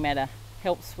 Organic matter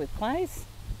helps with clays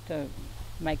to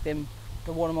make the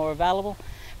water more available,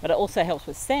 but it also helps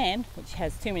with sand, which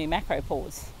has too many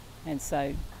macropores and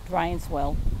so drains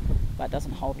well but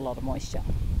doesn't hold a lot of moisture.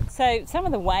 So some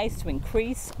of the ways to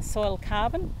increase soil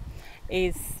carbon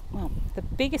is, well, the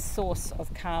biggest source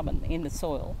of carbon in the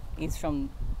soil is from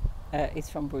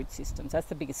root systems. That's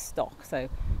the biggest stock. So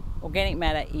organic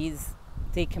matter is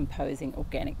decomposing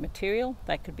organic material.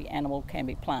 That could be animal, can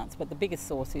be plants, but the biggest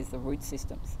source is the root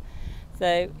systems.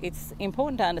 So it's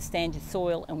important to understand your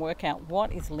soil and work out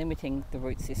what is limiting the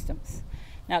root systems.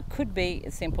 Now it could be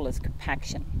as simple as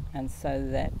compaction, and so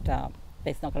that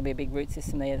there's not going to be a big root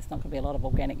system there's not going to be a lot of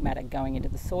organic matter going into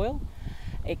the soil.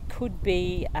 It could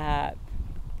be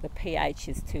the pH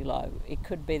is too low. It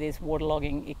could be there's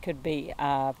waterlogging. It could be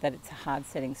that it's a hard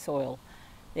setting soil.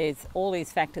 There's all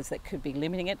these factors that could be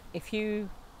limiting it.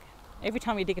 Every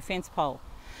time you dig a fence hole,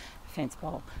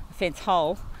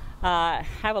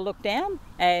 have a look down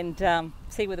and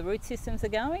see where the root systems are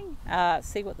going,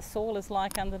 see what the soil is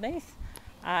like underneath,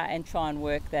 and try and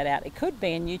work that out. It could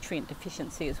be a nutrient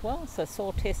deficiency as well, so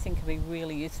soil testing can be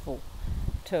really useful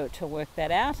to work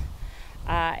that out.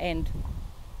 And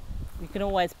you can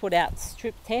always put out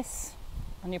strip tests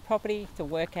on your property to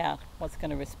work out what's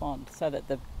going to respond, so that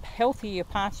the healthier your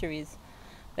pasture is,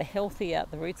 the healthier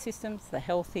the root systems, the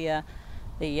healthier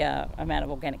the amount of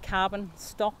organic carbon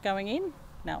stock going in.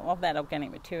 Now, of that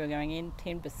organic material going in,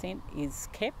 10% is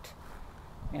kept.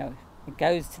 It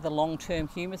goes to the long-term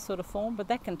humus sort of form, but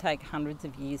that can take hundreds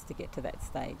of years to get to that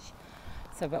stage.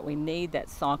 But we need that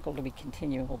cycle to be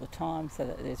continuing all the time, so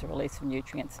that there's a release of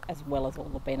nutrients as well as all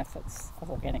the benefits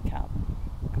of organic carbon.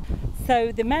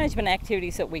 So the management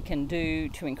activities that we can do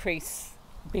to increase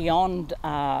beyond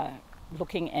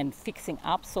looking and fixing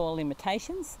up soil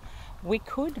limitations, we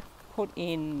could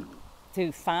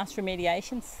do fast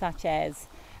remediation, such as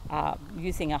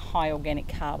using a high organic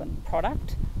carbon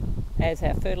product as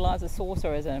our fertiliser source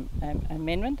or as an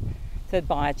amendment. So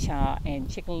biochar and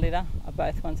chicken litter are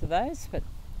both ones of those, but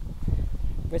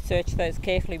research those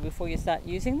carefully before you start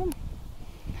using them.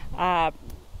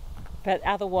 But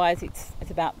otherwise it's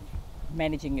about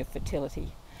managing your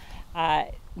fertility.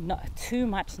 Not too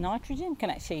much nitrogen can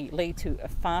actually lead to a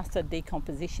faster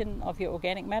decomposition of your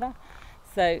organic matter.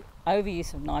 So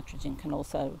overuse of nitrogen can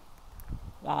also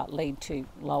lead to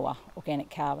lower organic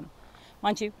carbon.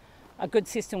 Mind you, a good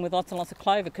system with lots and lots of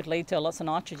clover could lead to lots of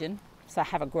nitrogen, so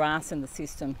have a grass in the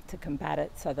system to combat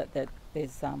it, so that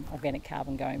there's organic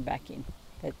carbon going back in,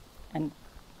 and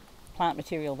plant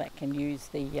material that can use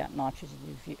the nitrogen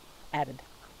you've added.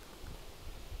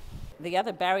 The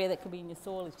other barrier that could be in your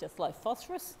soil is just low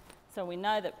phosphorus. So we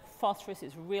know that phosphorus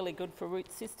is really good for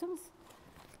root systems.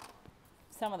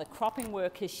 Some of the cropping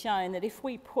work has shown that if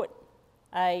we put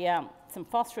some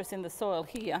phosphorus in the soil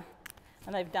here,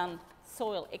 and they've done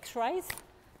soil x-rays,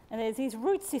 and there's these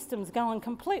root systems going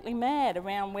completely mad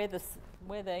around where the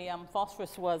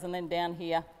phosphorus was, and then down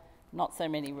here, not so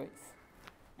many roots,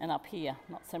 and up here,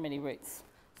 not so many roots.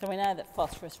 So we know that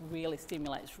phosphorus really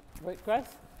stimulates root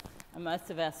growth, and most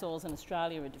of our soils in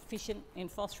Australia are deficient in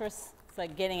phosphorus, so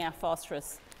getting our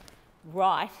phosphorus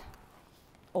right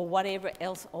or whatever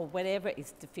else, or whatever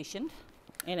is deficient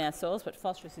in our soils, but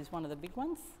phosphorus is one of the big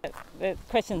ones. The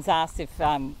question's asked if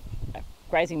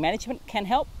grazing management can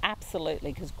help.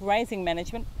 Absolutely, because grazing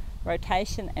management,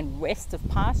 rotation and rest of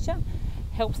pasture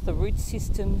helps the root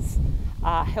systems,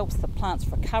 helps the plant's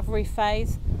recovery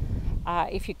phase.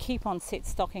 If you keep on set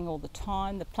stocking all the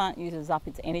time, the plant uses up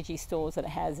its energy stores that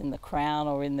it has in the crown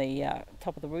or in the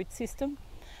top of the root system.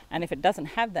 And if it doesn't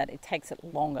have that, it takes it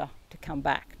longer to come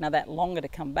back. Now that longer to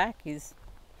come back is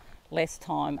less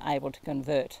time able to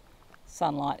convert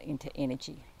sunlight into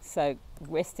energy. So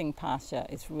resting pasture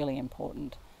is really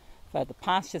important for the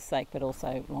pasture's sake, but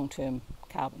also long-term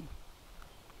carbon.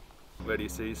 Where do you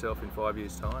see yourself in 5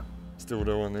 years' time? Still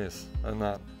doing this,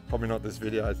 and probably not this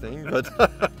video thing, but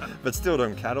but still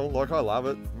doing cattle. Like, I love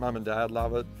it. Mum and Dad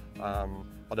love it.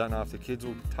 I don't know if the kids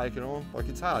will take it on. Like,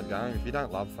 it's hard going. If you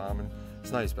don't love farming,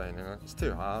 it's no use being in it. It's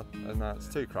too hard and it's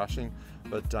too crushing.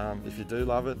 But if you do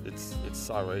love it, it's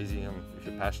so easy, and if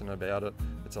you're passionate about it,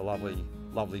 it's a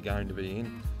lovely game to be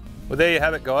in. Well, there you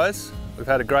have it, guys. We've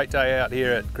had a great day out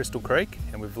here at Crystal Creek,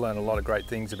 and we've learned a lot of great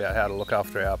things about how to look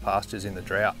after our pastures in the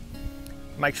drought.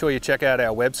 Make sure you check out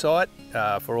our website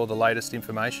for all the latest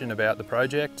information about the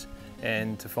project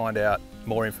and to find out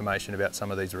more information about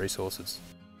some of these resources.